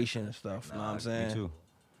inspiration and stuff, know what I'm saying? Me too.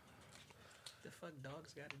 the fuck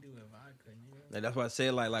dogs got to do with vodka, nigga? Like, that's why I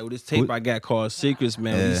say like with this tape I got called Secrets,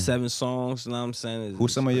 man. Yeah. These 7 songs, know what I'm saying?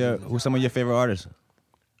 Who's some of your favorite artists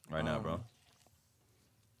right now, bro?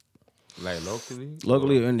 Like, locally?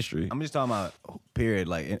 Locally or industry? I'm just talking about period.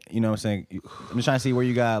 Like, you know what I'm saying? I'm just trying to see where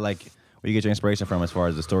you got like where you get your inspiration from as far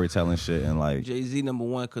as the storytelling shit and like. Jay-Z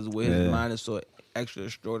 #1 because where his Yeah. mind is so extra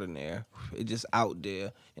extraordinary. It's just out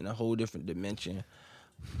there in a whole different dimension.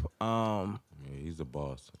 Yeah, he's a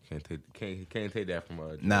boss. Can't take that from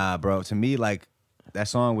a Nah, bro. To me, like that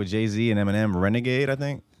song with Jay-Z and Eminem, Renegade, I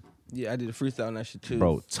think. Yeah, I did a freestyle on that shit too.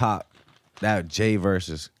 Bro, top. That Jay verse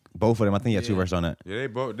is Both of them. I think he had 2 verses on that. Yeah, they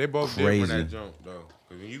both did Crazy. when that jump though.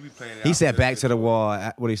 Cause when you be playing that, He said back to the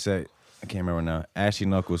wall. What he say? I can't remember now. Ashy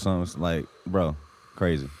knuckles, something like, bro,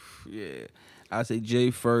 crazy. Yeah, I say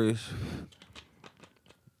Jay first.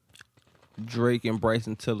 Drake and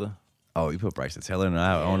Bryson Tiller. Oh, you put Bryson Tiller in.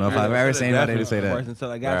 I don't know if I've ever seen anybody to say that. Bryson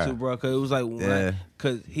Tiller, I got to, bro, because it was like, Yeah.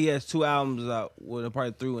 because he has 2 albums out. Well, they're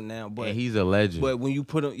probably through it now, but And he's a legend. But when you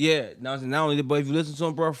put him, not only that, but if you listen to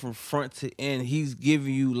him, bro, from front to end, he's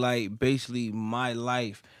giving you like basically my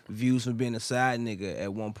life views from being a side nigga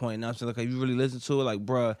at one point. Now I'm saying, like, if you really listen to it, like,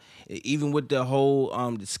 bro, even with the whole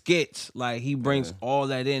the skits, like he brings all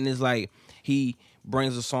that in. It's like he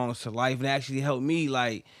brings the songs to life and actually helped me,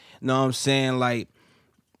 like, know what I'm saying, like,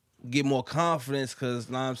 get more confidence, cause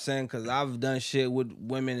know what I'm saying, cause I've done shit with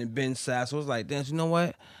women and been sad. So it's like, damn, you know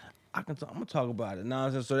what? I'm gonna talk about it. Know what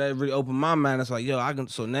I'm saying? So that really opened my mind. It's like, yo, I can.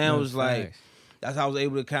 So now it's like, that's how I was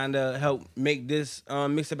able to kind of help make this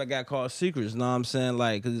mixtape I got called Secrets. Know what I'm saying?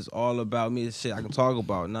 Like, cause it's all about me. It's shit I can talk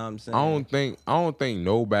about. Know what I'm saying? I don't think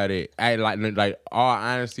nobody. Like all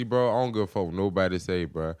honesty, bro. I don't give a fuck what nobody say,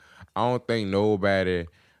 bro. I don't think nobody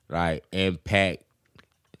like impact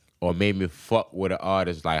or made me fuck with an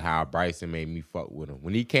artist like how Bryson made me fuck with him.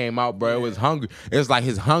 When he came out, bro, it was hungry. It's like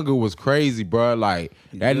his hunger was crazy, bro. Like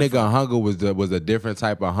that nigga hunger was a different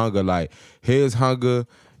type of hunger. Like his hunger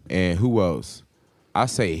and who else? I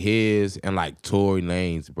say his and like Tory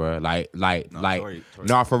Lanez, bro.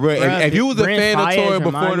 No, for real. Bruh, If you was a Brent fan of Fires Tory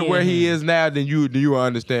before remind to me where of he him. is now, then you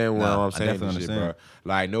understand what Nah, I'm saying. I definitely This shit, understand.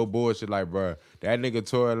 bro. Like no bullshit, like, bro. That nigga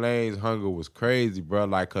Tory Lanez hunger was crazy, bro.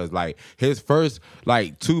 Like, cause like his first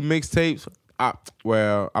like 2 mixtapes.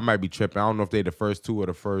 I might be tripping. I don't know if they the first 2 or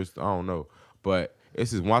the first. I don't know, but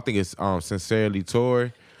it's just one thing. It's Sincerely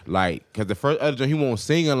Tory. Like, cause the first other joint, he wasn't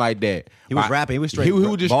singing like that. He was rapping. He was straight. He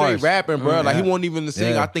was just bars. straight rapping, bro. Like he wasn't even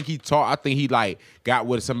sing. Yeah. I think he taught. I think he like got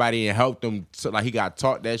with somebody and helped him. So, like he got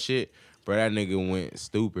taught that shit. But that nigga went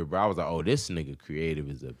stupid, bro. I was like, oh, this nigga creative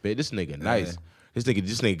is a bit. This nigga nice. This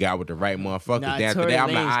nigga got with the right motherfucker. Nah, Then after Tory that,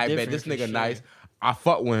 I'm like, Lanez I bet different this for nigga sure. nice. I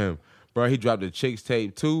fuck with him. Bro, he dropped the Chicks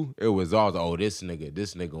tape too. It was all oh, this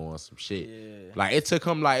nigga on some shit. Yeah. Like it took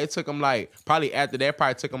him probably after that,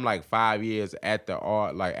 probably took him like 5 years after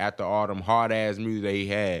all them hard ass music that he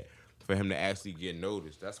had for him to actually get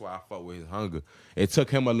noticed. That's why I fuck with his hunger. It took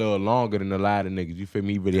him a little longer than a lot of niggas. You feel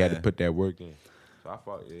me? He really had to put that work in. So I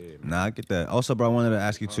fuck, man. Nah, I get that. Also, bro, I wanted to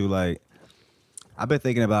ask you too, like, I've been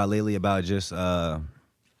thinking about lately about just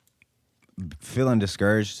feeling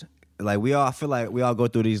discouraged. Like I feel like we all go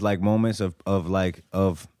through these like moments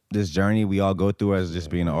of this journey we all go through as just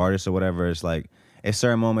being an artist or whatever. It's like it's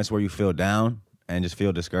certain moments where you feel down and just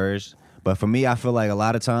feel discouraged. But for me, I feel like a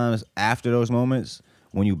lot of times after those moments,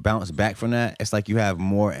 when you bounce back from that, it's like you have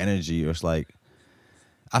more energy. Or it's like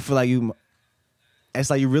I feel like it's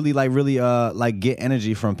like you really get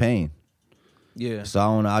energy from pain. Yeah. So I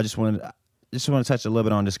don't know. I just want to touch a little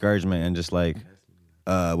bit on discouragement and just like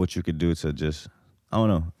what you could do to just. I don't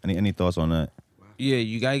know. Any thoughts on that? Yeah,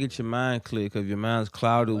 you gotta get your mind clear, because your mind's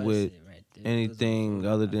clouded with anything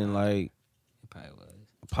other than like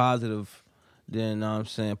positive. Then, know what I'm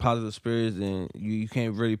saying, positive spirits, then you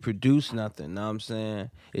can't really produce nothing. Know what I'm saying?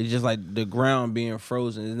 It's just like the ground being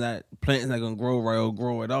frozen. It's not plants not gonna grow right or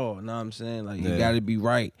grow at all. Know what I'm saying? Like you gotta be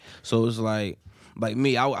right. So it's like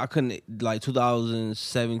me, I couldn't, like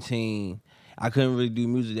 2017. I couldn't really do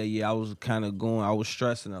music that year. I was kind of I was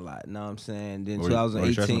stressing a lot. Know what I'm saying? Then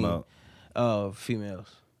 2018,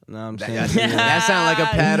 females. Know what I'm saying? That sounds like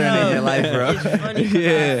a pattern in your life, bro. It's funny 'cause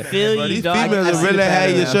I feel you, These dog. females I see really the had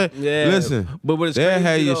pattern you now. stressed. Yeah. Listen, but it's they crazy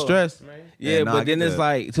had you though. stressed. Yeah, Yeah, nah, I but then get it's that.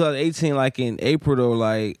 like 2018, like in April though,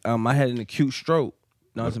 like I had an acute stroke.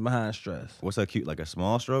 No, it's behind stress. What's that cute? Like a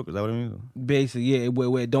small stroke? Is that what it means? Basically, yeah,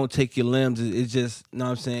 where it don't take your limbs. It's just, know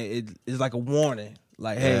what I'm saying? It's like a warning.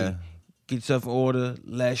 Like, hey, Yeah. get yourself in order,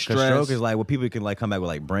 less stress. Because stroke is like what people can like come back with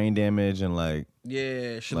like brain damage and like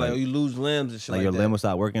yeah, shit like- like you lose limbs and shit like your that. limb will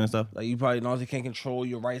stop working and stuff. Like you probably know you can't control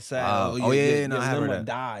your right side. Wow. Or Oh, your, yeah, no, your I have limb heard will that.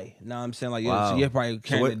 die. Know what I'm saying? Like Wow. so you're probably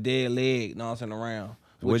carrying what- a dead leg. Know what I'm saying? Around.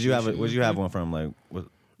 Where'd you have one from? Like what?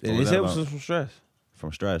 Yeah, what they was said that it was about? from stress.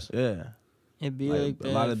 From stress. Yeah. It be Like,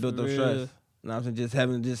 like a lot of built up stress. Know what I'm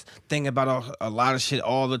saying? Just thinking about a lot of shit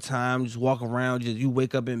all the time. Just walk around. Just you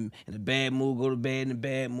wake up in a bad mood, go to bed in a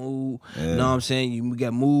bad mood. Yeah. Know what I'm saying? You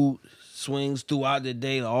got mood swings throughout the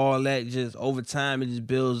day. All that just over time it just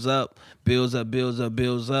builds up. Know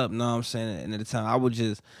what I'm saying? And at the time I was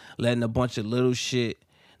just letting a bunch of little shit.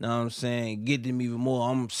 Know what I'm saying? Get them even more.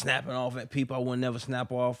 I'm snapping off at people I would never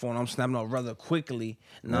snap off on. I'm snapping off rather quickly.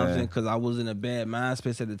 Know what I'm saying? Because I was in a bad mind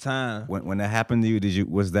space at the time. When that happened to you,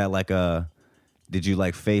 was that like did you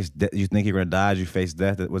like face death? You think you were gonna die? Did you face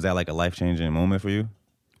death? Was that like a life changing moment for you?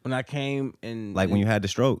 When I came and Like when you had the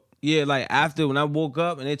stroke? Yeah, like after when I woke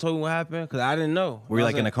up and they told me what happened, because I didn't know. Were you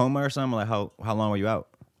like in a coma or something? Like how long were you out?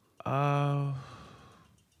 I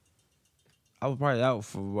was probably out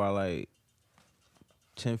for about like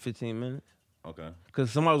 10, 15 minutes. Okay.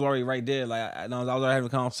 Because somebody was already right there. Like I was already having a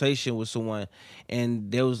conversation with someone,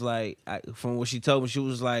 and there was like, from what she told me, she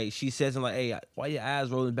was like, she said something like, "Hey, why your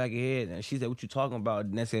eyes rolling back your head?" And she said, "What you talking about?"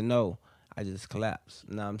 And I said, "No, I just collapsed."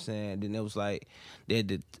 You know what I'm saying? Then it was like they had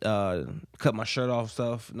to cut my shirt off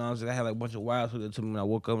stuff. You know what I'm saying? I had like a bunch of wires put it to me when I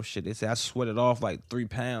woke up and shit. They said I sweated off like 3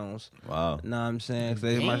 pounds. Wow. You know what I'm saying?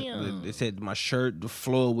 They said my shirt, the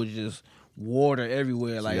floor was just water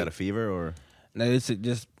everywhere. So like you got a fever or? No, it's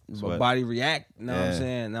just my body react. You know what I'm Yeah.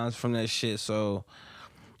 saying? Now it's from that shit. So,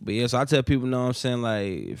 but yeah, so I tell people, you know what I'm saying? Like,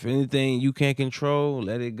 if anything you can't control,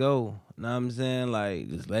 let it go. You know what I'm saying? Like,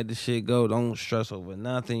 just let the shit go. Don't stress over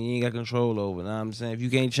nothing you ain't got control over. You know what I'm saying? If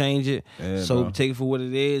you can't change it, so bro. take it for what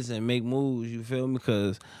it is and make moves. You feel me?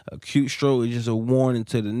 Because acute stroke is just a warning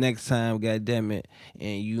to the next time, goddammit.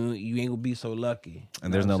 And you ain't gonna be so lucky.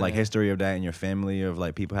 And there's no like history of that in your family of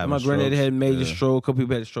like people having My strokes? granddad had major stroke. A couple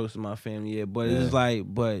people had strokes in my family, yeah. But it's like,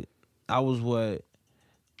 but I was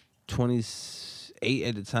 28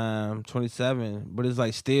 at the time, 27. But it's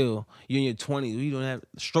like still, you're in your 20s. You don't have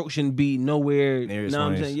stroke shouldn't be nowhere. Near You your know what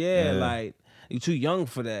I'm 20s. saying? Yeah, Yeah. like you're too young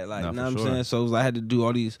for that. Like, No, you know for what I'm sure. saying? So it was like, I had to do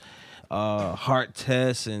all these heart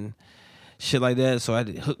tests and shit like that. So I had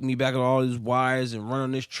to hook me back on all these wires and run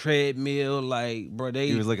on this treadmill. Like, bro,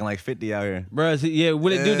 He was looking like 50 out here. Bro, yeah, what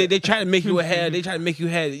they do, they try to make you have,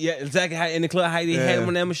 yeah, exactly how in the club, how they had them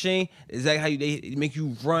on that machine, exactly how they make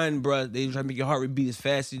you run, bro. They try to make your heart rate beat as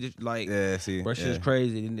fast as you just, like, bro, shit's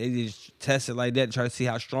crazy. And they just test it like that to try to see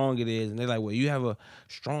how strong it is. And they're like, well, you have a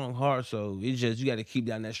strong heart, so it's just, you got to keep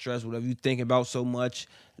down that stress. Whatever you think about so much,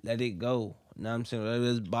 let it go. You know what I'm saying? Whatever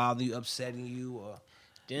is bothering you, upsetting you, or...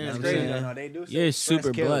 Damn, crazy. man. They do You're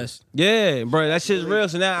super blessed. Yeah, bro, that shit's real.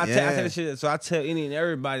 So now I tell Yeah. that shit. So I tell any and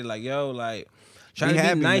everybody, like, yo, like, try Be to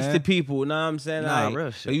happy, be nice man. to people. You know what I'm saying? Nah, like,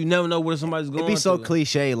 real so shit. you never know what somebody's going It'd be so through.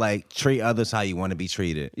 cliche, like treat others how you want to be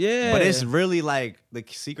treated. Yeah. But it's really like the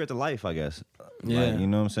secret to life, I guess. Yeah. Like, you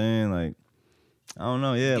know what I'm saying? Like, I don't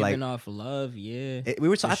know. Yeah, Giving like off love, yeah. we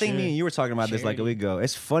were. I For think me sure. and you were talking about this like a Charity. week ago.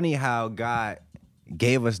 It's funny how God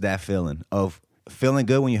gave us that feeling of feeling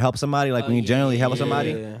good when you help somebody. Like Oh, when you yeah, generally help yeah.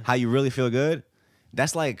 somebody, how you really feel good.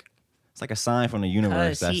 That's like it's like a sign from the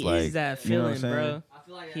universe. Cause That's he like is that you know what feeling, I'm saying?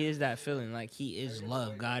 bro. He is that feeling. Like he is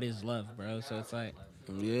love. God is love, bro. So it's like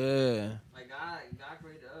Yeah. Like God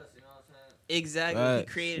created us, you know what I'm saying? exactly Right. he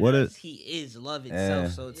created What us. is- He is love itself. Yeah.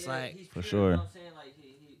 So it's like he's For pure, sure. You know what I'm saying? Like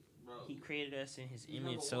bro, he created us in his He's image.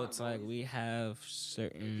 number So one, it's bro. like we have you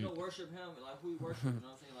certain. don't worship him, like who you worship, you know what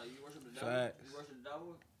I'm saying? Like you worship the devil, Facts. you worship the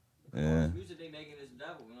devil. Yeah. The music they making is the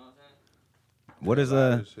devil, you know what I'm saying? What is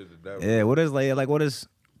Yeah. what is like what is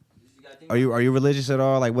You gotta think are you religious at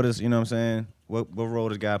all? Like what is you know what I'm saying? What role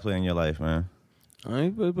does God play in your life, man? He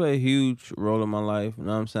played a huge role in my life. You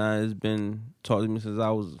know what I'm saying? It's been taught to me since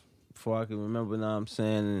before I can remember, you know what I'm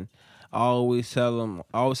saying? And I always tell him,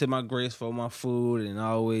 I always say my grace for my food, and I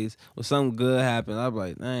always, when something good happens, I'm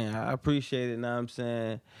like, man, I appreciate it, you know what I'm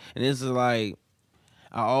saying? And this is like,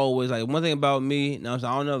 I always, like, one thing about me, you know what I'm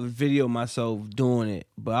saying? I don't ever video myself doing it,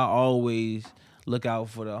 but I always look out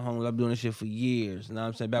for the homeless. I've been doing this shit for years, you know what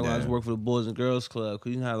I'm saying? Back when I was working for the Boys and Girls Club,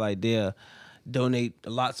 because you know how, like, they'll donate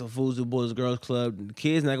lots of foods to the Boys and Girls Club. The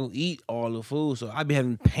kids not gonna eat all the food, so I be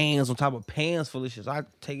having pans on top of pans full of shit. So I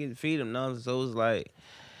take it and feed them. You know? So it's like,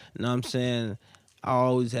 you know what I'm saying? I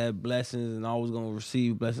always had blessings and always gonna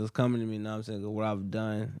receive blessings coming to me, you know what I'm saying? 'Cause what I've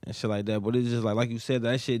done and shit like that. But it's just like you said,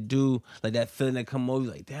 that shit do, like that feeling that come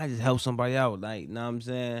over, like, damn, I just helped somebody out. Like, you know what I'm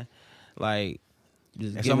saying? Like,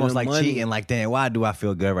 just It's giving almost them like money. cheating. Like, damn, why do I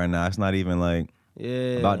feel good right now? It's not even like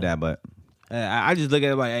Yeah. about that, but I just look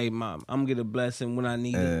at it like, hey, mom, I'm gonna get a blessing when I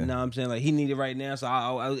need it. You know Yeah. what I'm saying? Like, he need it right now, so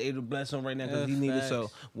I was able to bless him right now because Yeah, he needed it. facts.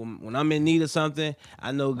 So when I'm in need of something,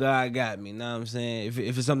 I know God got me. You know what I'm saying? If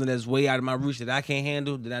it's something that's way out of my reach that I can't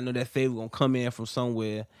handle, then I know that favor gonna come in from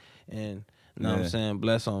somewhere, and you know what I'm Yeah. saying?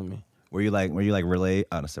 Bless on me. were you like relayed?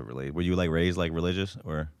 I don't say relayed. Were you like raised like religious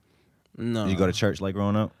or No, did you go to church like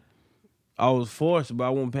growing up? I was forced, but I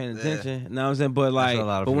wasn't paying attention. You know what I'm saying? But like, what a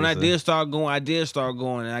lot of but when I people say. did start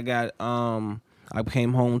going, and I got I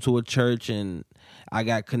came home to a church and I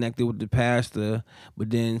got connected with the pastor, but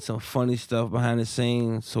then some funny stuff behind the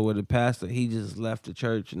scenes. So with the pastor, he just left the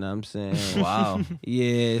church. You know what I'm saying? Wow.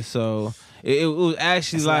 Yeah. So it was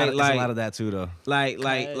actually It's like a lot of that too, though. like Cuz you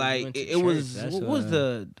went to it was church, that's what was why.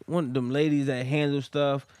 the one of them ladies that handle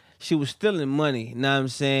stuff. she was stealing money. Know what I'm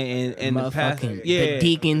saying? And the pastor, Motherfucking the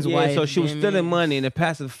deacon's wife. So she was damn stealing it. money, and the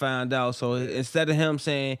pastor found out. So instead of him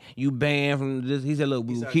saying you banned from this, he said, "Look,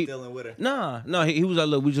 we will keep." with her. No, he was like,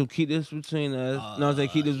 "Look, we just keep this between us." No, I'm saying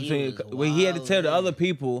keep this he between. was Well, he had to tell the wildin'. other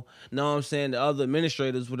people. No, I'm saying the other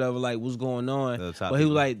administrators, whatever, like what's going on. The top But he was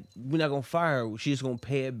people. like, "We're not gonna fire her. She's just gonna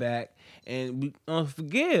pay it back." And we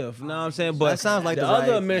forgive, you know what I'm saying? But That sounds like the the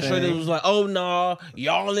other right administrator thing. was like, "Oh no,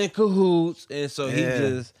 y'all in cahoots," and so he Yeah.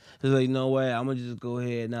 just was like, "You know what? I'm gonna just go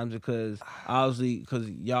ahead now because obviously because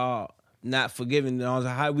y'all not forgiving." And I was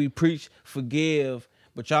like, "How we preach forgive,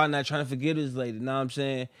 but y'all not trying to forgive this lady?" Know what I'm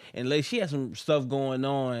saying? And like she had some stuff going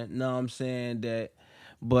on. Know what I'm saying that.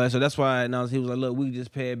 But so that's why now he was like, "Look, we can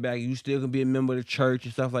just pay it back. You still can be a member of the church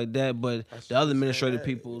and stuff like that." But the other administrative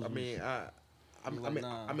people, I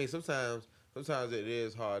mean, sometimes it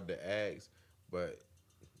is hard to ask, but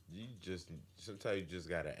sometimes you just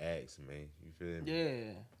gotta ask, man. You feel me?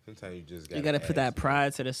 yeah. Sometimes you just You gotta put that ask,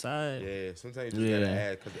 pride to the side. man. Yeah, sometimes you just gotta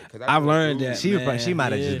ask. Cause I've learned that. She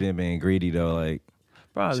might have yeah. just been being greedy though, like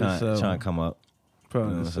Probably trying so. to come up. Probably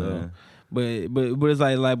You know what I'm so. saying? But it's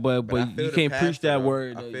like but I feel you the can't preach pastor, that though.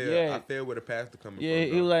 word. I though. feel, Yeah. I feel where the pastor coming Yeah,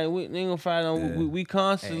 from. he was though. like, we ain't gonna fight on. Yeah. We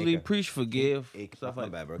constantly Hey, preach, forgive, stuff My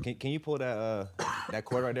like that. bad, bro. Can you pull that that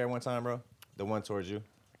cord right there one time, bro? The one towards you.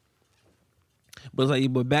 But it's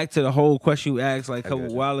like, but back to the whole question you asked like a I couple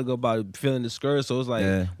got you. while ago about feeling discouraged. So it's like,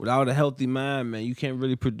 Yeah. without a healthy mind, man, you can't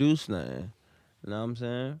really produce nothing. You know what I'm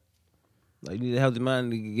saying? Like you need a healthy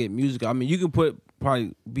mind to get music. I mean, you can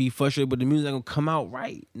probably be frustrated, but the music ain't gonna come out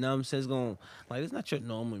right. You know what I'm saying? It's gonna it's not your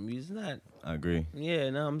normal music. It's not. I agree. Yeah,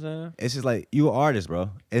 you know what I'm saying? It's just like you an artist, bro.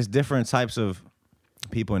 It's different types of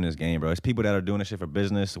people in this game, bro. It's people that are doing this shit for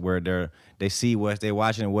business, where they see they're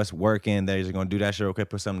watching what's working. They're just gonna do that shit real quick,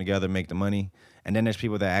 put something together, make the money. And then there's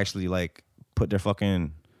people that actually like put their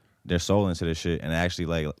soul into this shit, and actually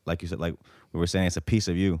like you said, like we were saying, it's a piece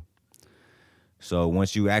of you. So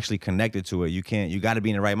once you actually connected to it, you got to be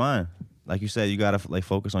in the right mind. Like you said, you got to like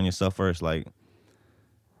focus on yourself first. Like,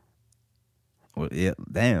 well, yeah,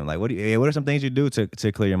 damn. Like, what are some things you do to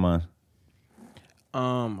clear your mind,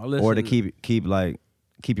 I listen, or to keep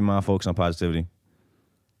your mind focused on positivity?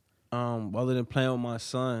 Other than playing with my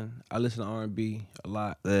son, I listen to R&B a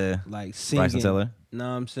lot. Like singing. Bryson Tiller. Know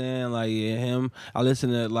what I'm saying? Like him. I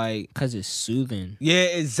listen to like Cause it's soothing. yeah,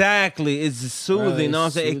 exactly. It's soothing. Bro, know what I'm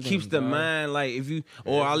it's saying? It soothing, keeps the bro. mind like if you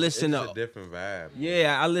or I listen it's to a different vibe.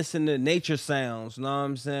 yeah, I listen to nature sounds. Know what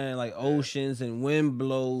I'm saying? Like oceans and wind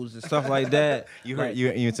blows and stuff like that. You heard you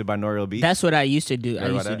into binaural beats? That's what I used to do. I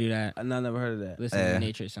Heard used about to do that. I never heard of that. Listen Yeah. to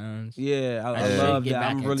nature sounds. Yeah, I should love get that.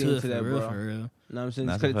 back I'm really it into that, for real, bro. for real. Know what I'm saying?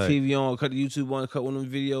 That's Just a cut the fact. TV on, cut the YouTube on, cut one of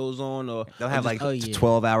them videos on, or They'll have like oh, yeah.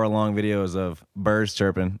 12-hour long videos of birds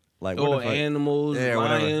chirping. Like what or the fuck? animals, Yeah,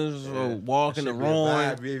 whatever. lions, or walking That the shit be a roaring.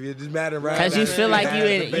 vibe, baby. It just matter right Cause you now. feel like you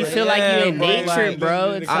in bro, nature, like,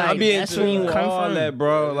 bro. It's I like be in that's tune where you with come all from. that,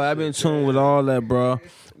 bro. Like I be in tune with all that, bro.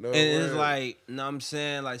 No And it's word. like, know what I'm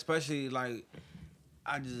saying? Like, especially like,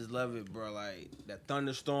 I just love it, bro. Like that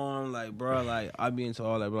thunderstorm, like, bro. Like I be into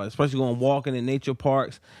all that, bro. Like, especially going walking in nature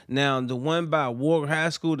parks. Now the one by Walker High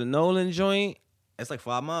School, the Nolan joint. It's like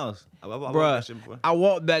 5 miles. I walked that shit before. Bruh, I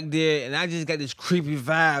walked back there and I just got this creepy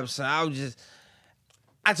vibe. So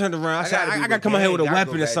I turned around. I said, gotta be I with gotta come out here with a gang.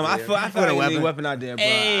 weapon or Y'all something. go I back feel there. like I need a weapon out there, bro.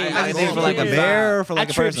 Hey, I Is just it go for like a creepy bear or vibe. for like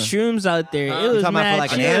I a tripped person? shrooms out there. Huh? It You was talking about mad for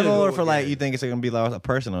like an chill. animal or for like you think it's gonna be like a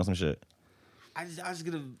person or some shit? I just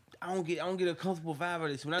get a. I don't get a comfortable vibe out of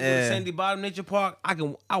this. When I go to Yeah. Sandy Bottom Nature Park,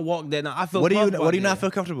 I walk there now. I feel. What do comfortable you out not there.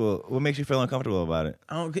 feel comfortable? What makes you feel uncomfortable about it?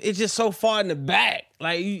 It's just so far in the back.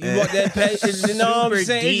 Like you walk that page, you know what I'm Super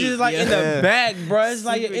saying? It's deep, just like in yeah. the back, bro. It's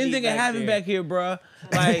like Super anything deep can back happen there. back here, bro.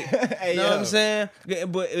 Like, Hey, you know what yo. I'm saying?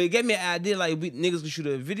 But it gave me an idea, like niggas could shoot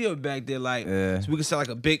a video back there, like Yeah. so we could set like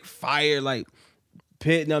a big fire, like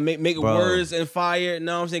pit. Now make Bro. words and fire. You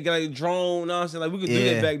know what I'm saying? Get like a drone. You know what I'm saying? Like we could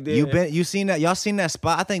do that back there. You seen that? Y'all seen that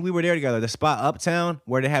spot? I think we were there together. The spot uptown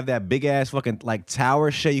where they have that big ass fucking like tower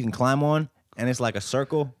shit you can climb on, and it's like a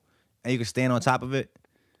circle, and you can stand on top of it.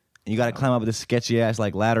 And you got to climb up this sketchy ass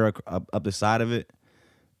like ladder up the side of it.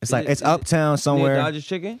 It's like it's uptown Near somewhere. Dodger's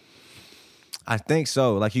Chicken. I think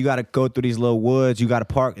so. Like you got to go through these little woods. You got to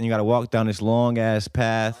park and you got to walk down this long ass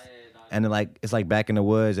path, and then like it's like back in the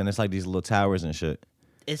woods, and it's like these little towers and shit.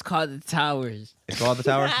 It's called the Towers. It's called the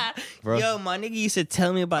tower, bro. Yo, my nigga used to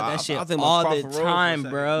tell me about that I shit think about all the Crawford Road for a time,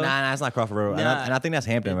 second. bro. Nah, it's not Crawford Road, and, Nah, I think that's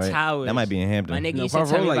Hampton, the right? Towers. That might be in Hampton. My nigga No, used to Crawford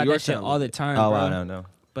tell Road me like about your that shit town. all the time, Oh, bro. wow, no.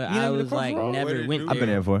 But You I never been was to like Crawford Road? never What did it went do? I've been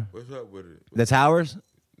there before. What's up with it? The towers.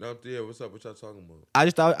 No, yeah, what's up? What y'all talking about? I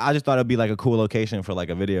just thought it'd be like a cool location for like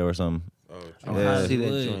a video or something. Oh, Oh, Yeah. I see that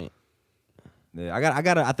Hollywood. joint. Yeah, I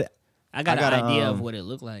got. I got got an a, idea of what it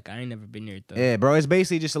looked like. I ain't never been there though. Yeah, bro, it's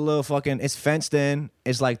basically just a little fucking. It's fenced in.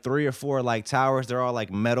 It's like 3 or 4 like towers. They're all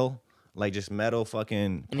like metal, like just metal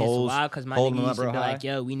fucking And poles. it's wild because my holding nigga them used up to real be high. like,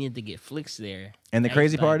 "Yo, we need to get flicks there." And the I used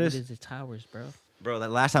crazy to be part like, is- "What is the towers, bro?" Bro, the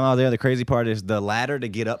last time I was there, the crazy part is the ladder to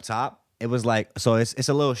get up top. It was like, so it's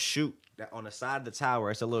a little chute that on the side of the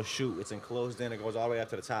tower. It's a little chute. It's enclosed in. It goes all the way up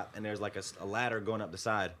to the top, and there's like a ladder going up the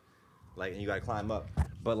side, like, and you gotta climb up.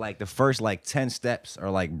 But like the first like 10 steps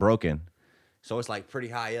are like broken, so it's like pretty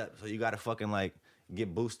high up. So you gotta fucking like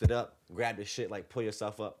get boosted up, grab the shit, like pull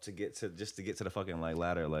yourself up to get to the fucking like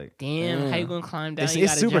ladder. Like Damn, how you gonna climb down? it's, You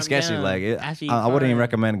it's gotta super jump sketchy. down Like after you I wouldn't even climb.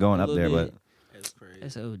 recommend going up there, but That's crazy.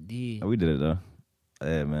 That's OD. we did it though.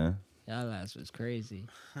 Yeah, man. Y'all ass was crazy.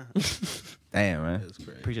 Damn, man. That's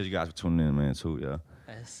crazy. Appreciate you guys for tuning in, man. Too, yeah.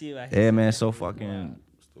 I see what Yeah, man. So fucking.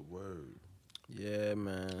 What's the word? Yeah,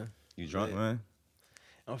 man. You drunk, Yeah. man?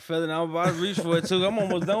 I'm feeling. I'm about to reach for it too. I'm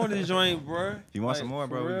almost done with this joint, bro. You want Like, some more,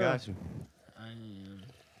 for bro? We real. got you. I am.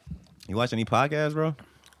 You watch any podcasts, bro?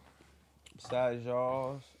 Besides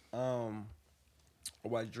y'all's, I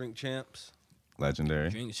watch Drink Champs. Legendary.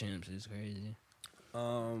 Drink champs is crazy.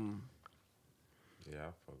 Yeah,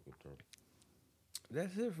 I fuck with them.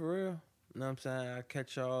 That's it for real. You know what I'm saying? I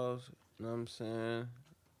catch y'all's. You know what I'm saying?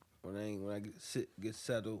 When I get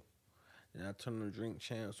settled, then I turn on Drink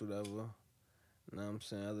Champs, whatever. You know what I'm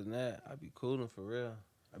saying? Other than that, I be coolin' for real.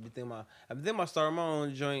 I be thinking about starting my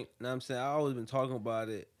own joint. You know what I'm saying? I always been talking about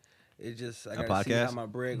it. It just I gotta see podcast? how my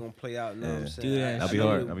bread gonna play out. You know what I'm Yeah. saying? Do that. That'd be I know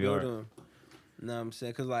hard. you That'd be hard. building. You know what I'm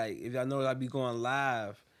saying? Cause like if y'all know I be going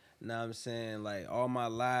live, you know what I'm saying? Like all my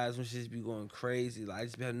lives when shit be going crazy. Like I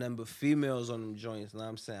just be having nothing but females on them joints. You know what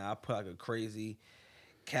I'm saying? I put like a crazy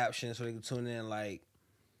caption so they can tune in like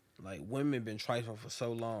women been trifling for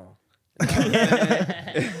so long. You know what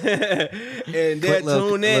I'm saying? And they'll Quick little-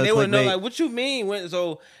 tune in. little They wouldn't know clickbait. like what you mean when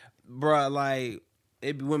so bruh, like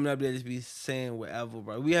it be women up there just be saying whatever,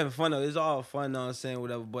 bro. We having fun though. It's all fun, though, saying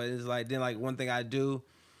whatever. But it's like then like one thing I do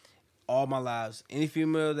all my lives, any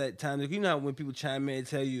female that time, you know how when people chime in and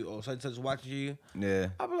tell you, oh, such and such watching you, Yeah.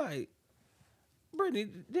 I be like, Brittany,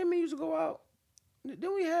 didn't we used to go out?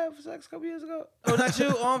 Didn't we have sex a couple years ago? Oh, not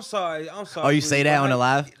you? Oh, I'm sorry. Oh, you say that on the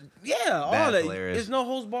live? Yeah, all That's that. hilarious. There's no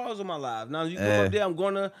host bars on my live. Now you go Yeah. up there, I'm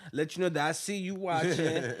gonna let you know that I see you watching,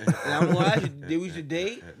 and I'm gonna ask you, did we should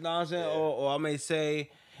date? Know what I'm saying? Or I may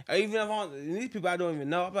say, or even if these people I don't even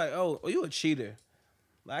know, I'm like, oh, you a cheater.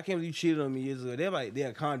 Like, I can't believe you cheated on me years ago. They're like,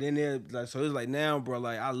 they're content. They're like, so it's like now, bro.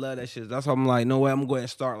 Like, I love that shit. That's why I'm like, no way. I'm gonna go ahead and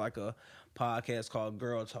start like a podcast called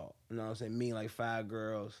Girl Talk. You know what I'm saying? Me and like 5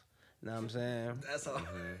 girls. You know what I'm saying? That's all.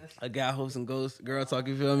 A guy hosting Ghost Girl Talk.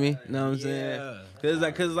 You feel me? You know what I'm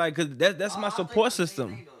saying? Cause that's my support system.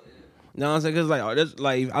 You know what I'm saying? Cause that's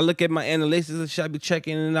like I look at my analytics and shit. I be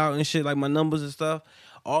checking it out and shit, like my numbers and stuff.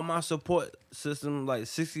 All my support system, like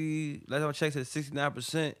 60. Last time I checked, said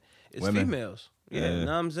 69% is Women. females. Yeah, Yeah. you know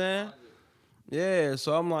what I'm saying? Yeah,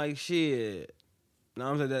 so I'm like, shit. You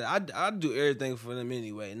know what I'm saying? I do everything for them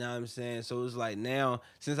anyway. You know what I'm saying? So it's like now,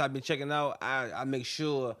 since I've been checking out, I make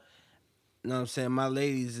sure, you know what I'm saying, my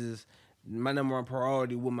ladies is my number one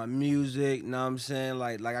priority with my music. You know what I'm saying?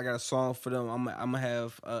 Like I got a song for them. I'm gonna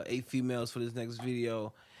have 8 females for this next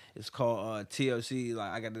video. It's called TLC.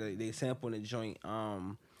 Like I got they sample in the joint.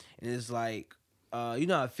 And it's like, you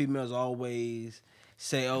know how females always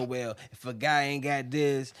say, oh, well, if a guy ain't got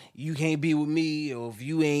this, you can't be with me. Or if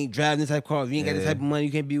you ain't driving this type of car, if you ain't got this type of money,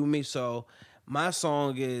 you can't be with me. So my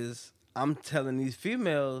song is, I'm telling these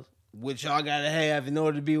females what y'all gotta have in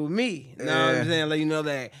order to be with me. You know what I'm saying? Like, you know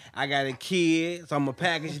that I got a kid, so I'm a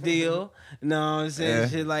package deal. You know what I'm saying? Yeah.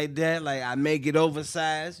 Shit like that. Like, I make it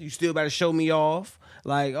oversized. You still better show me off.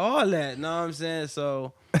 Like, all that. You know what I'm saying?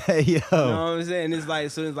 So, Hey, yo. you know what I'm saying? It's like,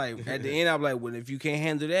 so it's like, at the end, I'm like, well, if you can't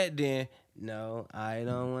handle that, then no, I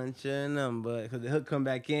don't want your number. Because the hook come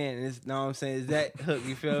back in, and it's, you know what I'm saying? It's that hook,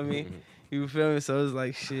 you feel me? You feel me? So it's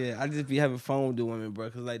like, shit, I just be having fun with the women, bro.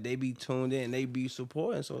 Because, like, they be tuned in, they be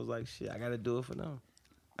supporting. So it's like, shit, I got to do it for them.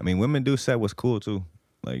 I mean, women do say what's cool, too.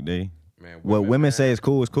 Like, Man, what women man, say is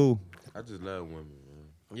cool is cool. I just love women, man.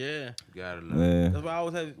 Yeah. You gotta love. Yeah. That's why I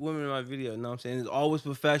always have women in my video, you know what I'm saying? It's always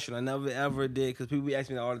professional. I never ever did, because people be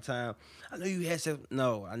asking me that all the time. I know you had sex.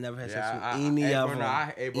 No, I never had sex with any hey, of bro,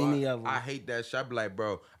 them. no, Any of them. I hate that shit. I be like,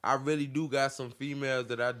 bro, I really do got some females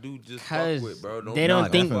that I do just fuck Cause with, bro. they don't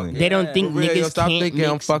think definitely. they don't think For real, yo, niggas stop can't thinking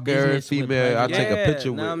I'm mix fucking every business with female. I pleasure. take a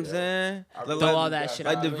picture know what I'm with. saying? Throw all that shit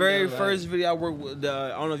Like out the the very window, first video I worked with, I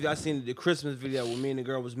don't know if y'all seen the Christmas video where me and the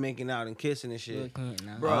girl was making out and kissing and shit. I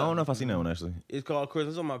don't know if I seen that one, actually. It's called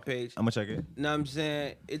Christmas. It's on my page. I'm gonna check it. Know what I'm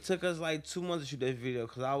saying? It took us like 2 months to shoot that video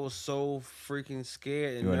because I was so freaking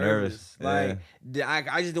scared and You were nervous. nervous. Like,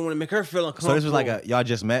 I just didn't want to make her feel uncomfortable. So this was like y'all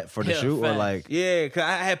just met for the Yeah, shoot or facts. like? Yeah, because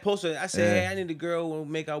I had posted, I said, Yeah. hey, I need a girl we'll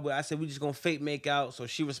make out with. I said, we just going to fake make out. So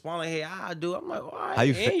she responded, hey, I'll do it. I'm like, all right. How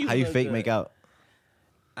you look fake good. make out?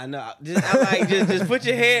 I know. Just put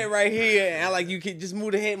your head right here and I like you can just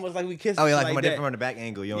move the head almost like we kissed. Oh yeah, like that. from a different back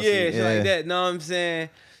angle. You don't Yeah, see it. shit like that. Know what I'm saying?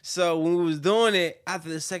 So when we was doing it, after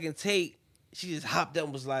the second take, she just hopped up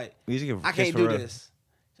and was like, You should give a I kiss can't for do real. this.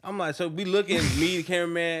 I'm like, so we looking, me, the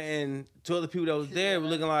cameraman, and 2 other people that was there, we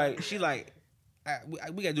looking like, she like,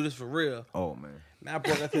 we gotta do this for real. Oh man. Man, I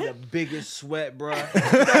broke out to the biggest sweat, bro. Like,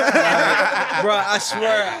 bro, I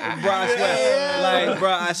swear. Like,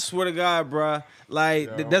 bro, I swear to God, bro.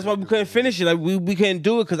 Like, that's why we couldn't finish it. Like, we couldn't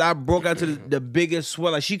do it because I broke out to the biggest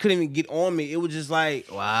sweat. Like, she couldn't even get on me. It was just like,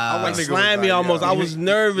 Wow. I was Nigga was slimy like, almost. yo. I was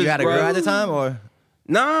nervous, You had a bro. girl at the time or?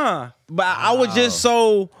 Nah, but I was just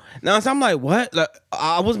so. Now I'm like, what? Like,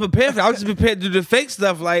 I wasn't prepared for it. I was just prepared to do the fake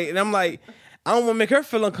stuff. Like, and I'm like, I don't want to make her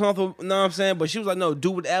feel uncomfortable. You know what I'm saying? But she was like, no,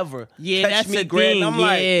 do whatever. Yeah, Catch that's me, the grab me. thing. I'm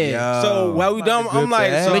like, Yeah. so while we done, I'm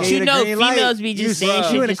like, so But you the know, green light. females be just You saying you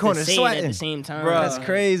shit in the just corner to say it sweating. at the same time. Bruh. That's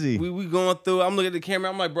crazy. we going through. I'm looking at the camera.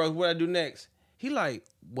 I'm like, bro, what I do next? He like,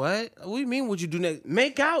 what? What do you mean? What you do next?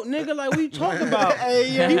 Make out, nigga. Like, what you talking about?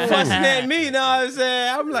 He fussing at me. You know what I'm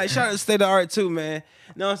saying? I'm like, shout out to State of Art too, man.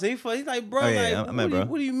 You know what I'm saying? He's like, bro, Oh, yeah, like, I met, bro.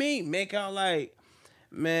 what do you mean? Make out, like,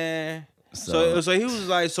 man. So- So he was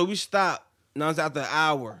like, so we stopped. Now it's after an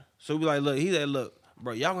hour. So we like, look, he said, look,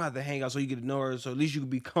 bro, y'all gonna have to hang out so you get to know her, so at least you can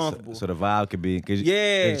be comfortable. So the vibe could be, cause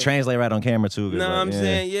Yeah. it translate right on camera too. 'cause know what like, I'm yeah.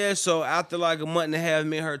 saying? Yeah, so after like a month and a half,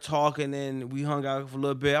 me and her talking, and we hung out for a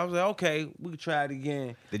little bit. I was like, okay, we could try it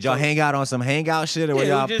again. Did y'all hang out on some hangout shit or were Yeah, we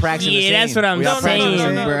y'all just- practicing the Yeah, scene? that's what I'm Were y'all saying,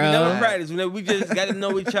 practicing the scene? bro. We never practiced. We just got to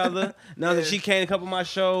know each other. Now that she came to a couple of my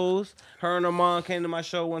shows, her and her mom came to my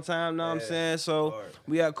show one time. Know what I'm saying? So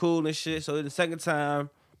we got cool and shit. So the second time,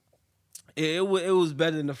 it was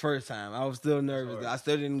better than the first time. I was still nervous. I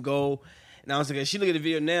still didn't go. And I was like, she look at the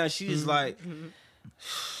video now. She's just like,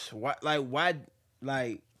 why,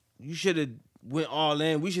 like, you should have went all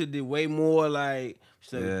in. We should have did way more. Like,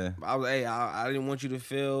 so Yeah. I was, hey, I didn't want you to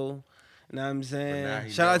feel. You know what I'm now saying?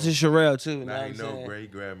 he Shout out to know. Sherelle too. You know Now what he I'm know, saying? bro. He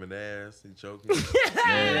grabbing ass. He choking.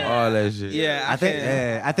 All that shit. Yeah, I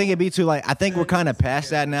think it'd be too like I think we're kind of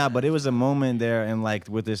past that now, but it was a moment there and like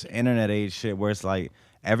with this internet age shit where it's like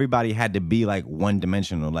everybody had to be like one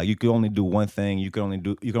dimensional. Like you could only do one thing. You could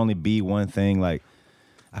only be one thing. Like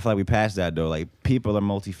I feel like we passed that though. Like people are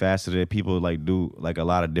multifaceted. People like do like a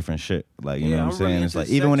lot of different shit. Like you know what I'm I'm really saying? It's into like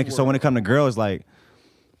even when sex when it work. come to girls, like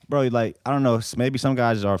bro, like I don't know, maybe some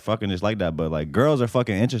guys are fucking just like that, but like girls are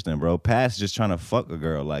fucking interesting, bro. Past just trying to fuck a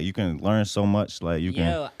girl. Like you can learn so much. Like you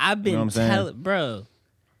can. Yo, I've you know been what I'm saying? telling, bro.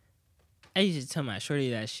 I used to tell my shorty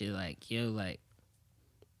that shit, like, yo, like,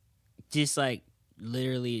 just like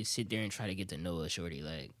literally sit there and try to get to know a shorty,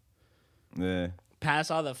 like, Yeah.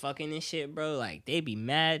 past all the fucking and shit, bro. Like, they be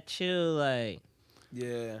mad chill, like,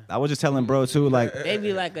 Yeah. I was just telling bro too, like they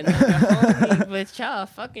be like another homie, but y'all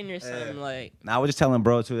fucking or something, like. I was just telling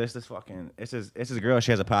bro too. It's this girl.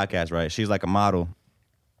 She has a podcast, right? She's like a model,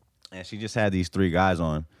 and she just had these 3 guys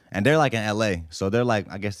on, and they're like in LA, so they're like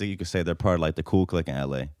I guess you could say they're part of like the cool clique in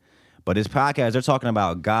LA. But this podcast, they're talking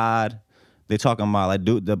about God. They talking about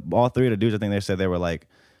like all 3 of the dudes. I think they said they were like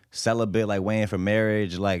celibate, like waiting for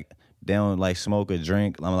marriage, like they don't like smoke or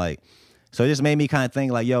drink. I'm like, so it just made me kind of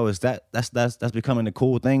think like, yo, is that's becoming the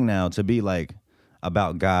cool thing now to be like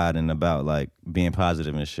about God and about like being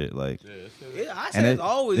positive and shit. Like Yeah, I And said it- it's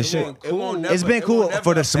always this shit- been cool. it's been cool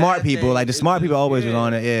for the smart people. Like the smart people always was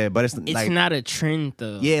on it, yeah. But it's It's like not a trend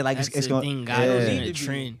though. Yeah, like, That's it's the gonna- thing. God yeah. isn't Need a to be.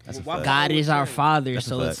 trend. That's a Why- fact. God is our trend? Father, that's a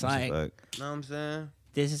so fact, it's that's a like fact. Know what I'm saying?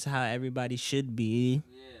 this is how everybody should be.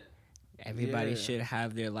 Everybody Yeah. should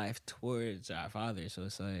have their life towards our Father. So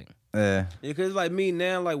it's like, Yeah. Yeah, cause like me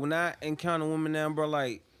now, like when I encounter women now, bro,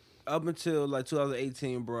 like up until like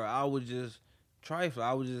 2018, bro, I would just trifle.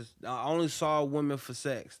 I only saw women for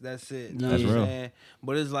sex. That's it. Know That's what I'm real. saying?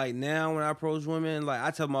 But it's like now when I approach women, like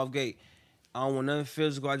I tell them off gate, I don't want nothing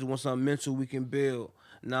physical. I just want something mental we can build.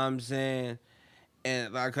 Know what I'm saying?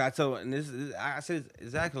 And like I tell her, and I said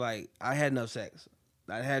exactly like I had enough sex.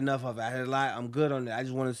 I had enough of it. I had a lot. I'm good on that. I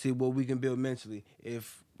just want to see what we can build mentally.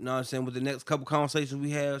 If, you know what I'm saying, with the next couple conversations we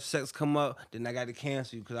have, sex come up, then I got to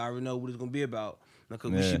cancel you because I already know what it's going to be about.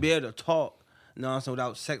 Because we Yeah. should be able to talk, you know what I'm saying,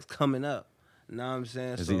 without sex coming up. You know what I'm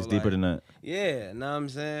saying? It's, So, it's deeper like, than that. Yeah, you know what I'm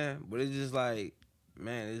saying? But it's just like,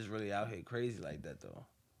 man, it's really out here crazy like that, though.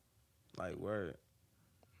 Like, word.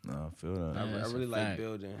 No, I feel that. I that's really a like fact.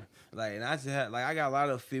 building. Like, and I just had, like, I got a lot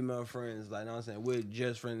of female friends. Like, you know what I'm saying? We're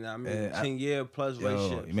just friends. I mean, 10-year plus Yo,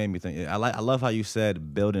 relationships. you made me think. I love how you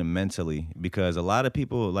said building mentally, because a lot of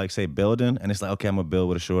people like say building, and it's like, okay, I'm gonna build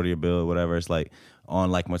with a shorty or build whatever. It's like on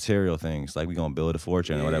like material things, like we gonna build a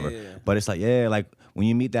fortune or whatever. Yeah. But it's like, yeah, like when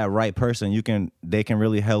you meet that right person, they can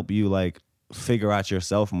really help you like figure out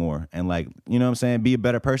yourself more and like, you know what I'm saying, be a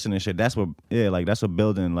better person and shit. That's what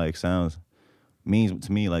building like means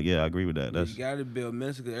to me. Like, yeah, I agree with that. That's You gotta build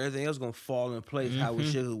mentally, because everything else gonna fall in place. How it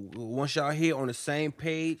should. Once y'all here on the same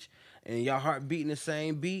page and y'all heart beating the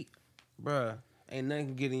same beat, bruh, ain't nothing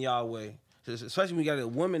can get in y'all way. Especially when you got a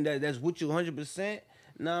woman that's with you 100%.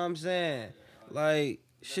 Know what I'm saying? Like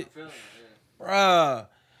shit, bruh.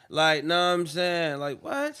 Like, know what I'm saying? Like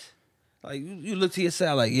what? Like you look to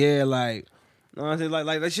yourself like, yeah, like. Know what I'm saying?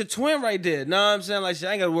 Like that's your twin right there. Know what I'm saying? Like, shit,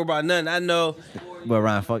 I ain't gotta worry about nothing. I know. but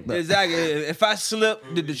Ryan fucked up. Exactly. If I slip,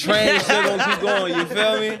 the train is still gonna keep going. You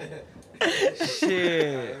feel me?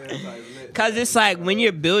 Shit. Cause it's like when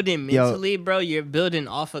you're building mentally, bro, you're building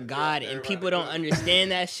off of God, and people don't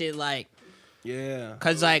understand that shit. Like, Yeah.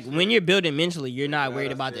 cause like when you're building mentally, you're not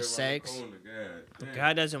worried about the sex.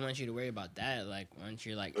 God doesn't want you to worry about that. Like once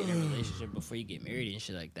you're like in a relationship before you get married and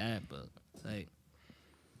shit like that. But it's like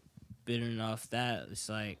building off that, it's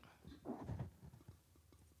like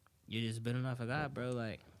you're just building off of God, bro.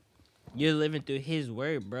 Like you're living through His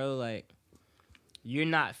word, bro. Like you're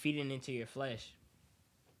not feeding into your flesh.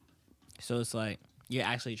 So it's like you're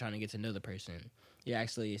actually trying to get to know the person. You're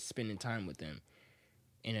actually spending time with them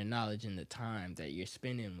and acknowledging the time that you're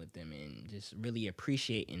spending with them and just really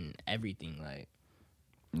appreciating everything. Like,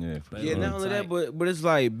 Yeah, But Yeah, it's not only that, like- but it's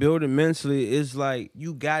like building mentally. It's like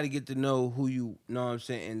you got to get to know who you know what I'm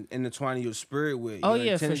saying, and intertwining your spirit with. Oh, your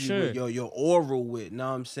yeah, for energy sure. With, your aura with. Know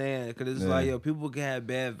what I'm saying? Because it's Yeah. like, yo, people can have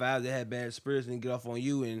bad vibes, they have bad spirits, and get off on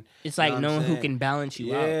you. And it's like know what I'm knowing who saying? can balance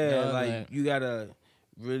you out. Yeah, dog, like you gotta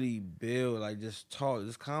really build, like just talk,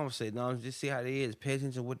 just conversate. Know what I'm saying? Just see how they is. Pay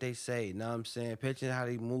attention to what they say. Know what I'm saying? Pay attention to how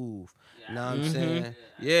they move. Know what I'm saying?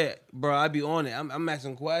 Yeah, bro, I be on it. I'm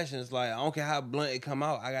asking questions. Like I don't care how blunt it come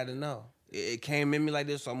out. I gotta know. It came in me like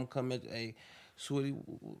this, so I'm gonna come at, hey, sweetie.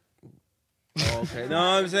 Okay, know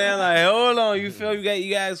what I'm saying? Like, hold on, you feel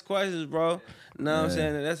you ask questions, bro. Know what I'm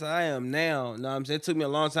saying? That's how I am now. Know what I'm saying? It took me a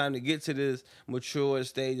long time to get to this mature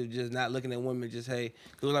stage of just not looking at women just, hey.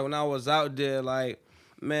 Because, like, when I was out there, like,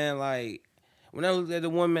 man, like, when I looked at the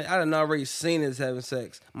woman, I done already seen us having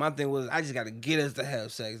sex. My thing was, I just got to get us to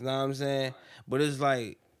have sex. Know what I'm saying? But it's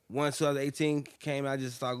like, once 2018 came, I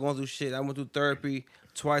just started going through shit. I went through therapy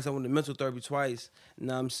twice. I went to mental therapy twice.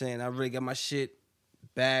 Know what I'm saying? I really got my shit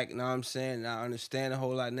back. Know what I'm saying? I understand a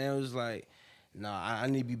whole lot now. It's like, I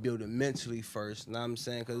need to be building mentally first. Know what I'm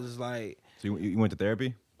saying? Because it's like, So you went to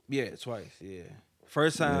therapy? yeah, twice, yeah.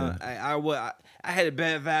 First time, I had a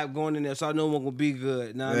bad vibe going in there, so I know it wasn't going to be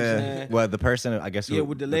good. Know what I'm saying? Well, the person, I guess. Yeah,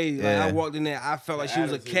 with the lady. Like, Yeah. I walked in there, I felt like she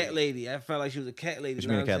was a attitude. cat lady. I felt like she was a cat lady. What you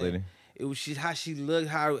know mean a what I'm cat saying? lady? It was how she looked,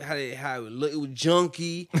 how it looked. It was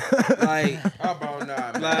junky. Like, How about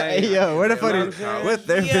not, man? like, Hey, yo, where the fuck know is what I'm saying? what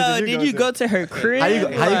therapist Yo, did you go to her crib? How you go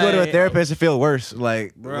to a Like, therapist and feel worse?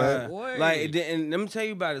 Like, Bruh. Word. Like, and let me tell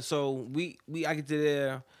you about it. So I get to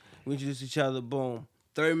there, we introduce each other. Boom.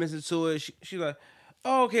 30 minutes into it, she like,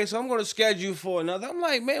 oh, okay, so I'm gonna schedule you for another. I'm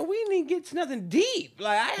like, man, we didn't get to nothing deep.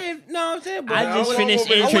 Like, I didn't know what I'm saying. But I just I finished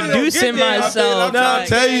wouldn't go introducing get there. myself. I'll like,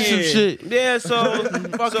 tell you some shit. Yeah, so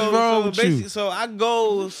Fuck is wrong with basically, you? so I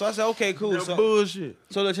go. So I said, okay, cool. That So bullshit.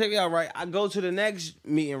 look, check me out, right? I go to the next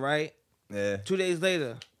meeting, right? yeah, 2 days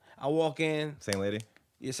later, I walk in. same lady.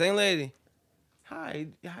 Yeah, same lady. Hi.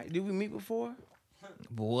 Did we meet before?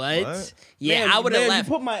 What? Yeah, Man, I would have man, left.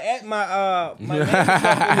 You put my name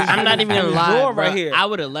I'm not even gonna lie, drawer bro. right here. I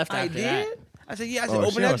would have left I after did. that. I said, yeah. I said, Oh,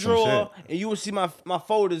 open she that on some drawer, shit. and you will see my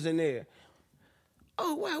folders in there.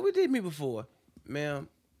 Oh wow, we did meet before, ma'am.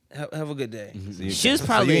 Have a good day. She was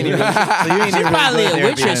probably, you ain't she's probably a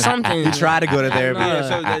witch or then. something. You tried to go to therapy. Yeah,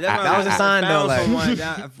 so that's That was a sign, though, like-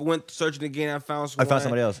 I went searching again. I found someone. I found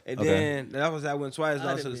somebody else. And Okay. then that was I went twice.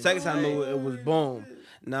 Now, so the second time it was boom.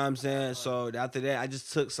 Know what I'm saying? So after that, I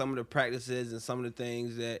just took some of the practices and some of the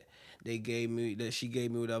things that they gave me, that she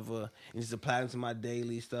gave me, whatever, and just applied them to my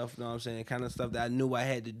daily stuff. Know what I'm saying? Kind of stuff that I knew I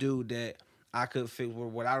had to do that I could fix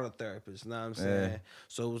without a therapist. Know what I'm saying? Yeah.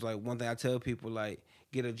 So it was like one thing I tell people, like,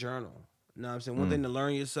 get a journal. Know what I'm saying? One thing to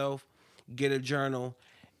learn yourself, get a journal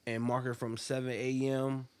and mark it from 7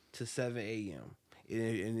 a.m. to 7 a.m.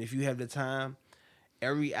 And if you have the time,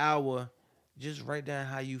 every hour, just write down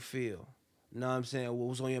how you feel. Know what I'm saying? What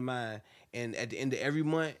was on your mind. And at the end of every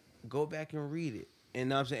month, go back and read it. And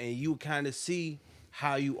know what I'm saying? And you kind of see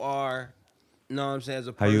how you are, know what I'm saying, as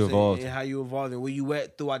a How person you evolved. and how you evolved and where you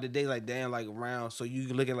at throughout the day, like damn, like around. So you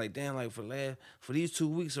can look at like damn, like for these 2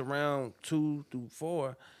 weeks around 2 through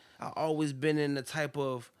 4, I always been in the type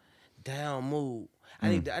of down mood.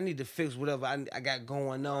 I need to fix whatever I got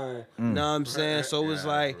going on. Know what I'm saying? So it's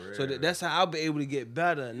like, so that's how I'll be able to get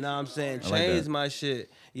better. Know what I'm saying? Change my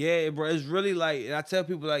shit. Yeah, bro. It's really like, and I tell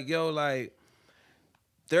people like, yo, like,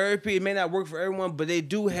 therapy, it may not work for everyone, but they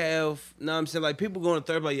do have, know what I'm saying? Like, people going to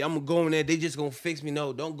therapy, like, I'm going to go in there, they just going to fix me.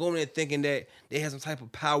 No, don't go in there thinking that they have some type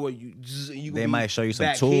of power. They might show you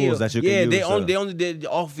some tools that you can use. Yeah, they only did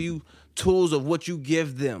offer you tools of what you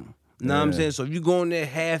give them. Know what I'm saying? So if you go in there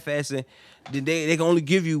half-assing, then they can only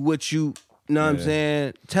give you what you, know what I'm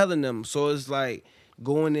saying, telling them. So it's like,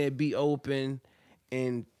 go in there, be open,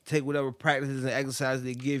 and take whatever practices and exercises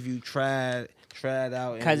they give you, try it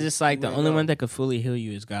out. Because it's like the only one that could fully heal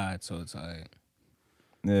you is God. So it's like,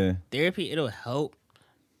 therapy, it'll help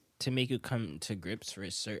to make you come to grips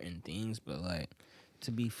with certain things, but like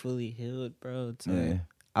to be fully healed, bro, it's like,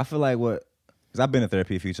 I feel like because I've been to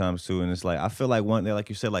therapy a few times too, and it's like I feel like one, like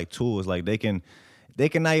you said, like tools, like they can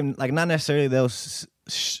not even, like, not necessarily they'll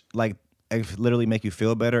like literally make you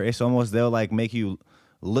feel better. It's almost they'll like make you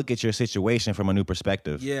look at your situation from a new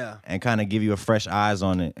perspective. Yeah. And kind of give you a fresh eyes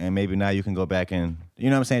on it. And maybe now you can go back and, you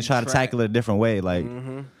know what I'm saying, try to tackle it a different way. Like,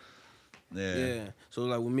 yeah. So,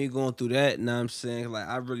 like, with me going through that, you know what I'm saying, like,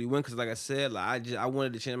 I really went, because, like I said, like, I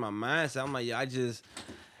wanted to change my mindset. I'm like, yeah,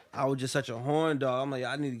 I was just such a horn dog. I'm like,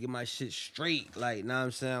 I need to get my shit straight. Like, you know what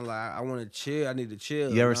I'm saying? Like, I want to chill. I need to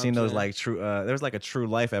chill. You ever seen those, like, true, there was, like, a True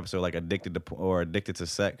Life episode, like, Addicted to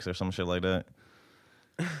Sex or some shit like that?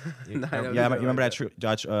 You remember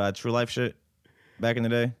that True Life shit back in the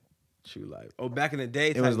day? True Life. Oh, back in the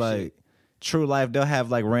day, it was like shit. True Life. They'll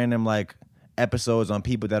have like random like episodes on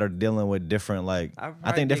people that are dealing with different like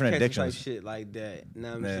I think different addictions, type shit like that. You know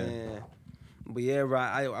what I'm saying? But yeah,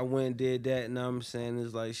 right. I went and did that. You know what I'm saying?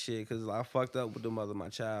 It's like shit because I fucked up with the mother of my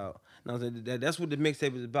child. You know what I'm saying? That's what the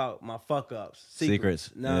mixtape is about. My fuck ups,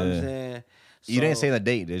 secrets. You know what I'm saying? So, you didn't say the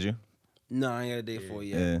date, did you? No, I ain't got a date for it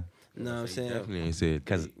yet. Yeah. You know what I'm saying? Definitely ain't said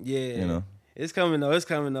because you know. It's coming though.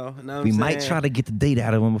 You know what we I'm might try to get the date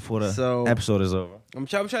out of him before the episode is over. I'm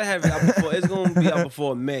trying to have it out before. It's gonna be out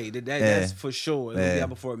before May. That's for sure. It's gonna be out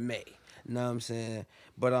before May. You know what I'm saying?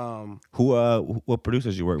 But what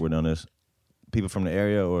producers you work with on this? People from the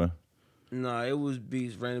area or? No, it was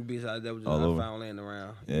beats, random beats that was just I found laying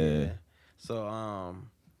around. Yeah. So I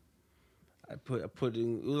put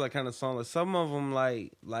in, it was like kind of songs. Some of them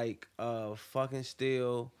like fucking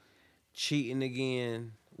still, cheating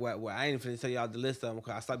again. Well, I ain't finna tell y'all the list of them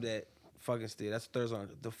because I stopped at fucking still. That's the third song.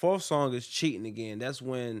 The fourth song is cheating again. That's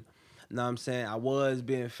when, you know what I'm saying, I was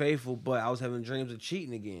being faithful, but I was having dreams of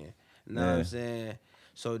cheating again. You know what I'm saying?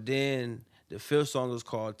 So then the fifth song is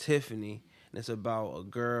called Tiffany, and it's about a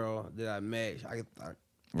girl that I met.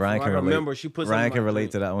 Ryan can remember she put Ryan can relate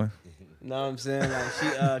to that one. You know what I'm saying? Like she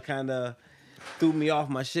kind of threw me off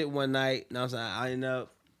my shit one night. You know what I'm saying? I ended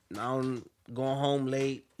up going home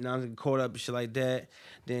late. You know, I was caught up and shit like that.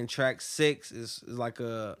 Then track 6 is like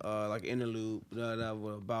a interlude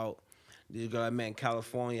about this girl I met in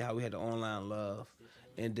California, how we had the online love.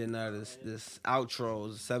 And then this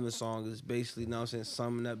outro, the 7th song, is basically, you know what I'm saying,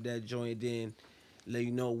 summing up that joint, then let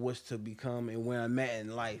you know what's to become and where I'm at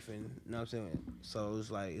in life. And you know what I'm saying? So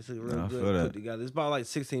it's like, it's a real good put together. It's about like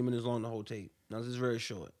 16 minutes long, the whole tape. No, it's very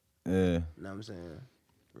short. Yeah. You know what I'm saying?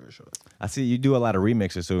 Very short. I see you do a lot of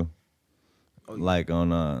remixes too. Oh, yeah. Like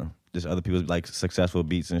on just other people's like successful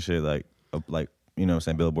beats and shit, like you know what I'm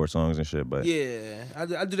saying, Billboard songs and shit. But yeah, I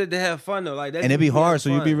do that to have fun though. Like that, and it'd be hard,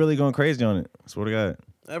 so you'd be really going crazy on it. I swear to God.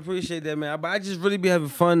 I appreciate that, man. But I just really be having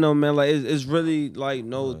fun though, man. Like it's really like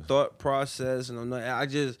no thought process and I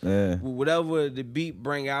just whatever the beat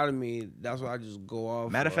bring out of me, that's what I just go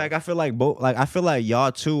off. Matter of fact, I feel like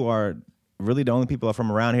y'all two are really the only people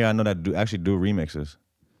from around here I know that actually do remixes.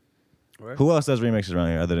 Right. Who else does remixes around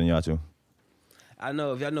here other than y'all two? I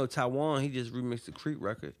know, if y'all know Taiwan, he just remixed the Creek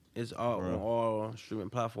record. It's all on all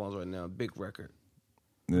streaming platforms right now. Big record.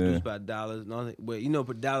 Yeah. Produced by Dallas. But you know,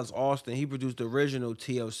 Dallas Austin, he produced the original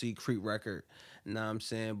TLC Creek record. You know what I'm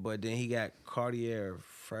saying? But then he got Cartier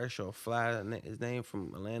Fresh or Fly, his name,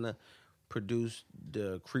 from Atlanta, produced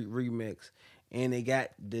the Creek remix. And they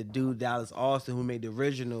got the dude Dallas Austin who made the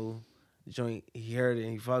original joint. He heard it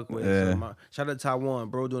and he fucked with it. So shout out to Taiwan,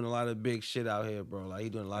 bro, doing a lot of big shit out here, bro. Like he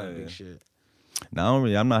doing a lot of big shit. Now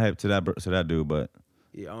I'm not hip to that dude, but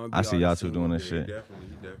I see y'all two doing this shit. Definitely.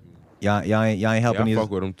 Y'all ain't helping I either. fuck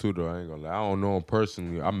with him too though. I ain't gonna lie. I don't know him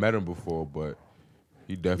personally. I met him before, but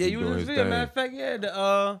he definitely doing his thing. Matter of fact,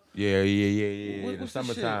 Yeah. The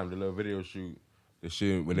summertime, the little video shoot. The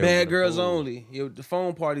shit when they Bad was Girls in the pool. Only. The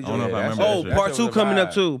phone party. I don't know if I joint. remember Oh, that shit. part That 2 shit was coming a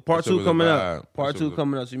up too. vibe. Part That shit 2 was a coming vibe. up. Part That 2 shit was a-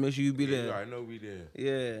 coming up. So make sure you be Yeah, there. I know we there.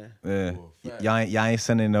 Yeah. Yeah. Oh, fact. Y'all ain't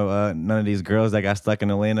sending no none of these girls that got stuck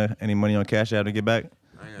in Atlanta any money on Cash App to get back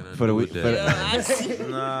I ain't got nothing for the to do week with for that. the,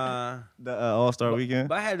 Nah. the All-Star weekend.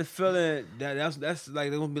 But I had the feeling that that's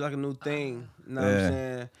like they're gonna be like a new thing. You know what I'm Yeah.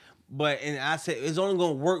 saying? But and I said it's only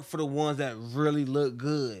gonna work for the ones that really look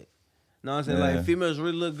good. You know what I'm saying? Yeah. Like females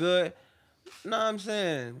really look good. Know what I'm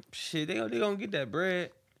saying? Shit, they gonna get that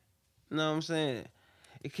bread. You know what I'm saying?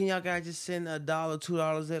 And can y'all guys just send $1,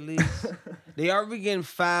 $2 at least? They already getting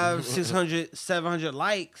 500, 600, 700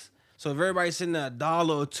 likes. So if everybody's sending $1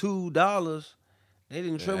 or $2, they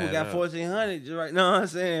didn't triple, add got up. 1,400. Right? Know what I'm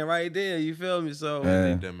saying? Right there, you feel me? So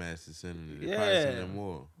Yeah. They dumbasses sending it. They Yeah. probably sending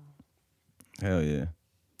more. Hell yeah.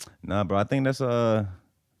 Nah, bro. I think that's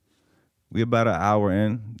we about an hour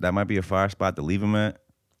in. That might be a fire spot to leave him at.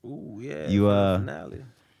 ooh yeah. You, for the finale.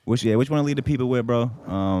 Which one to leave the people with, bro?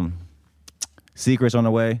 Secrets on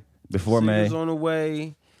the way before Singles May. on the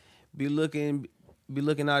way. Be looking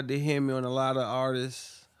out to hear me on a lot of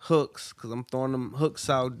artists hooks, cause I'm throwing them hooks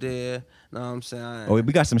out there. Know what I'm saying? Oh,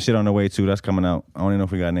 we got some shit on the way too. That's coming out. I don't even know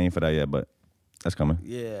if we got a name for that yet, but that's coming.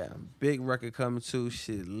 Yeah, big record coming too.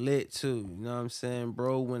 Shit lit too. You know what I'm saying?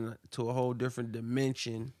 Bro went to a whole different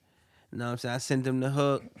dimension. You know what I'm saying? I sent him the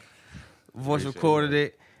hook. Voice Appreciate recorded that.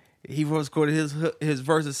 it. He voice recorded his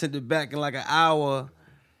verse and sent it back in like an hour.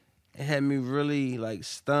 It had me really like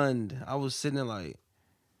stunned. I was sitting there like,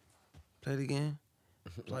 play it again.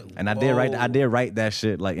 Like, And I did write that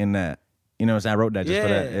shit like in that. You know what I'm saying? I wrote that just for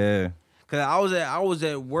that. Yeah. Yeah. Cause I was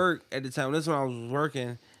at work at the time. That's when I was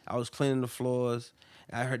working. I was cleaning the floors.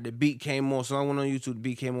 I heard the beat came on, so I went on YouTube. The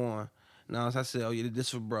beat came on. Now I said, "Oh yeah, this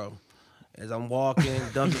for bro." As I'm walking,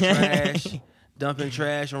 dumping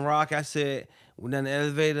trash and rock. I said, went down the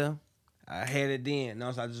elevator. I had it then.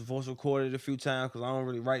 Now so I just voice recorded a few times because I don't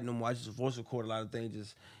really write no more. I just voice record a lot of things.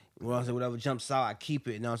 Just whatever jumps out, I keep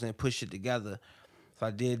it. You know what I'm saying? Push it together. So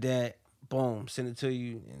I did that. Boom, send it to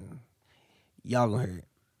you, and y'all gonna hear it.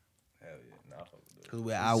 Cause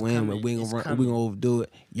I win, but we gonna overdo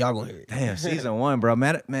it. Y'all gonna hear it. Damn, season 1, bro.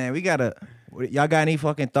 Man, we gotta. Y'all got any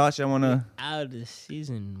fucking thoughts y'all wanna? Out of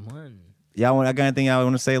season 1. I got anything y'all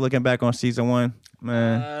wanna say looking back on season 1,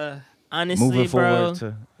 man? Honestly, Moving bro, forward to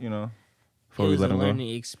it before we was let a them go. learning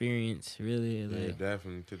experience, really. Yeah, Like,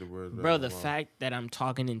 definitely to the words. bro, the fact that I'm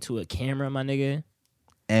talking into a camera, my nigga.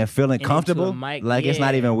 And feeling into a comfortable, mic, like it's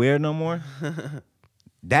not yeah. even weird no more.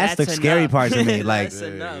 That's the That's scary enough. part to me. Like That's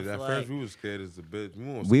enough, At like- first we was scared as a bitch.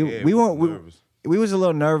 We weren't- we- nervous. we was a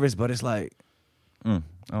little nervous, but it's like, I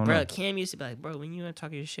don't Bro, know. Cam used to be like, bro, when you want to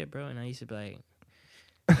talk your shit, bro, and I used to be like,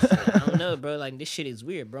 I don't know, bro, like this shit is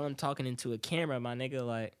weird, bro. I'm talking into a camera, my nigga,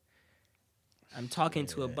 like I'm talking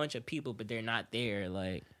to a bunch of people, but they're not there,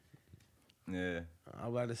 like. Yeah. I'm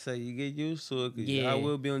about to say you get used to it. Cause Yeah. I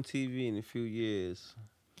will be on TV in a few years.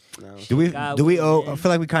 Now, Do we God do we willing, owe? man. I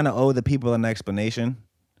feel like we kind of owe the people an explanation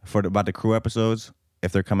about the crew episodes.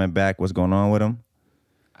 If they're coming back, what's going on with them?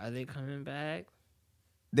 Are they coming back?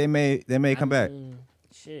 They may come back.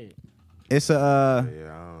 Shit. It's a.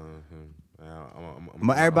 Yeah, I'm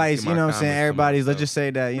Everybody's, you know what I'm saying? Everybody's, let's just say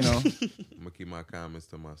that, you know. I'm gonna keep my comments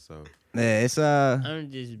to myself. Yeah, it's I'm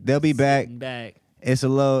just they'll be back. sitting back, it's a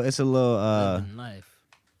little living life.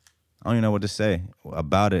 I don't even know what to say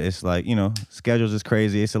about it. It's like, you know, schedules is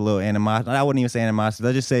crazy. It's a little animosity. I wouldn't even say animosity.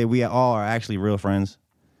 Let's just say we all are actually real friends,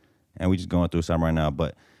 and we just going through something right now.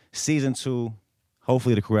 But season 2,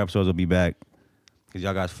 hopefully the crew episodes will be back because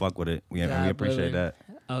y'all guys fuck with it. We God appreciate willing. that.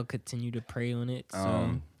 I'll continue to pray on it.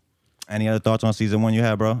 So Any other thoughts on season 1 you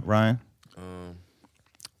have, bro? Ryan?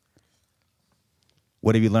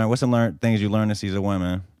 What have you learned? What's some things you learned in season 1,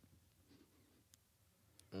 man?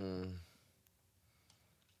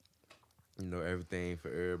 You know, everything for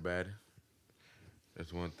everybody.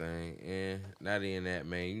 That's one thing. And not even that,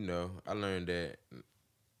 man, you know, I learned that,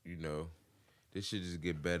 you know, this shit just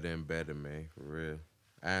get better and better, man, for real.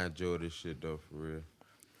 I enjoy this shit, though, for real.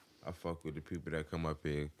 I fuck with the people that come up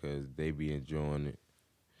here because they be enjoying it.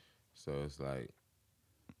 So it's like,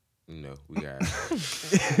 you know, we got...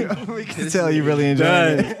 We can tell you really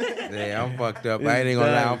enjoying it. Yeah, I'm fucked up. I ain't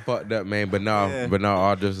gonna lie, I'm fucked up, man. But no,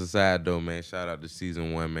 all jokes aside, though, man. Shout out to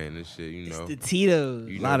season 1, man. This shit, you know. the Tito's.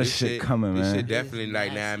 You A lot of this shit coming, this man. Shit definitely,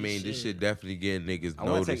 like, now, I Nasty mean, this shit. shit definitely getting niggas I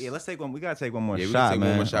wanna noticed. let's take one. We gotta take one more Yeah, we shot, can take man.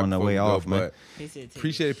 one more shot on the before way we go, off, man. but He said take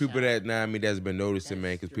appreciate a the people shot. that, now I mean, that's been noticing,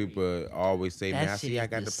 man, because people always say, man, That I see shit I is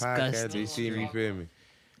got the podcast. They disgusting. see me, feel me.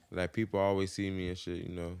 Like, people always see me and shit,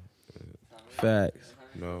 you know. facts.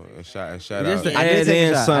 No, and shout Just out. to I did add take a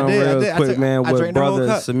in shot. something I real did. quick, man, I what drank the whole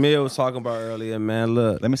brother cup. Samir was talking about earlier, man.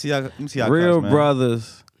 Look, Let me see how real cups, man.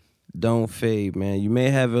 brothers don't fade, man. You may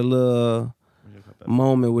have a little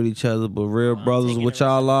moment with each other, but real brothers, what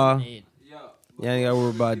y'all are, Yeah. y'all ain't gotta worry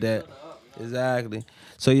about that. Exactly.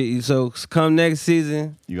 So come next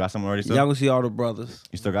season, You got some already? y'all Still? gonna see all the brothers.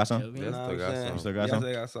 You still got some? Choking. You know what Still I'm got saying? some. You still got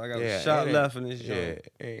Yeah, some? I got Yeah, a shot ain't left in this joint.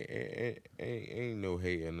 Ain't no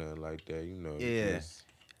hate or nothing like that, you know. Yeah.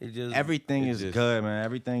 It just Everything It is just- good, man.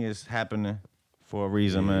 Everything is happening for a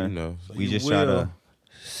reason, Yeah, man. you know. We you just try will to,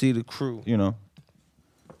 see the crew. you know.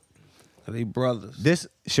 They brothers. This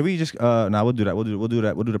should we just? Nah, we'll do that. We'll do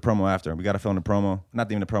that. We'll do the promo after. We gotta film the promo. Not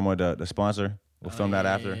even the promo. The sponsor. We'll film that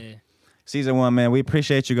after. Yeah. Season 1, man. We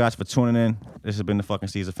appreciate you guys for tuning in. This has been the fucking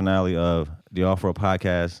season finale of the Off-Road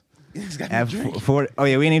Podcast. Oh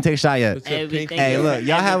yeah, we didn't even take a shot yet. Everything Hey, you- look,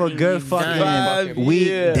 y'all have a everything good you've done. fucking week,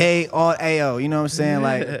 day, all AO. You know what I'm saying?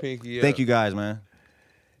 Like, Pinky thank up. you guys, man.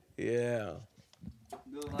 Yeah.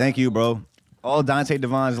 Thank you, bro. All Donte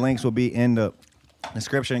Devon's links will be in the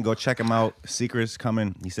description. Go check him out. Secrets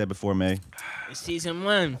coming. He said before May. It's season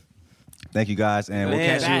 1. Thank you guys, and we'll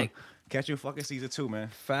Man. catch you fucking season 2, man.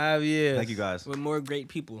 5 years. Thank you guys. With more great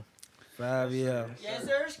people. 5 years. Yes,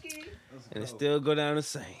 sir, ski. And it still go down the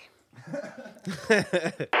same.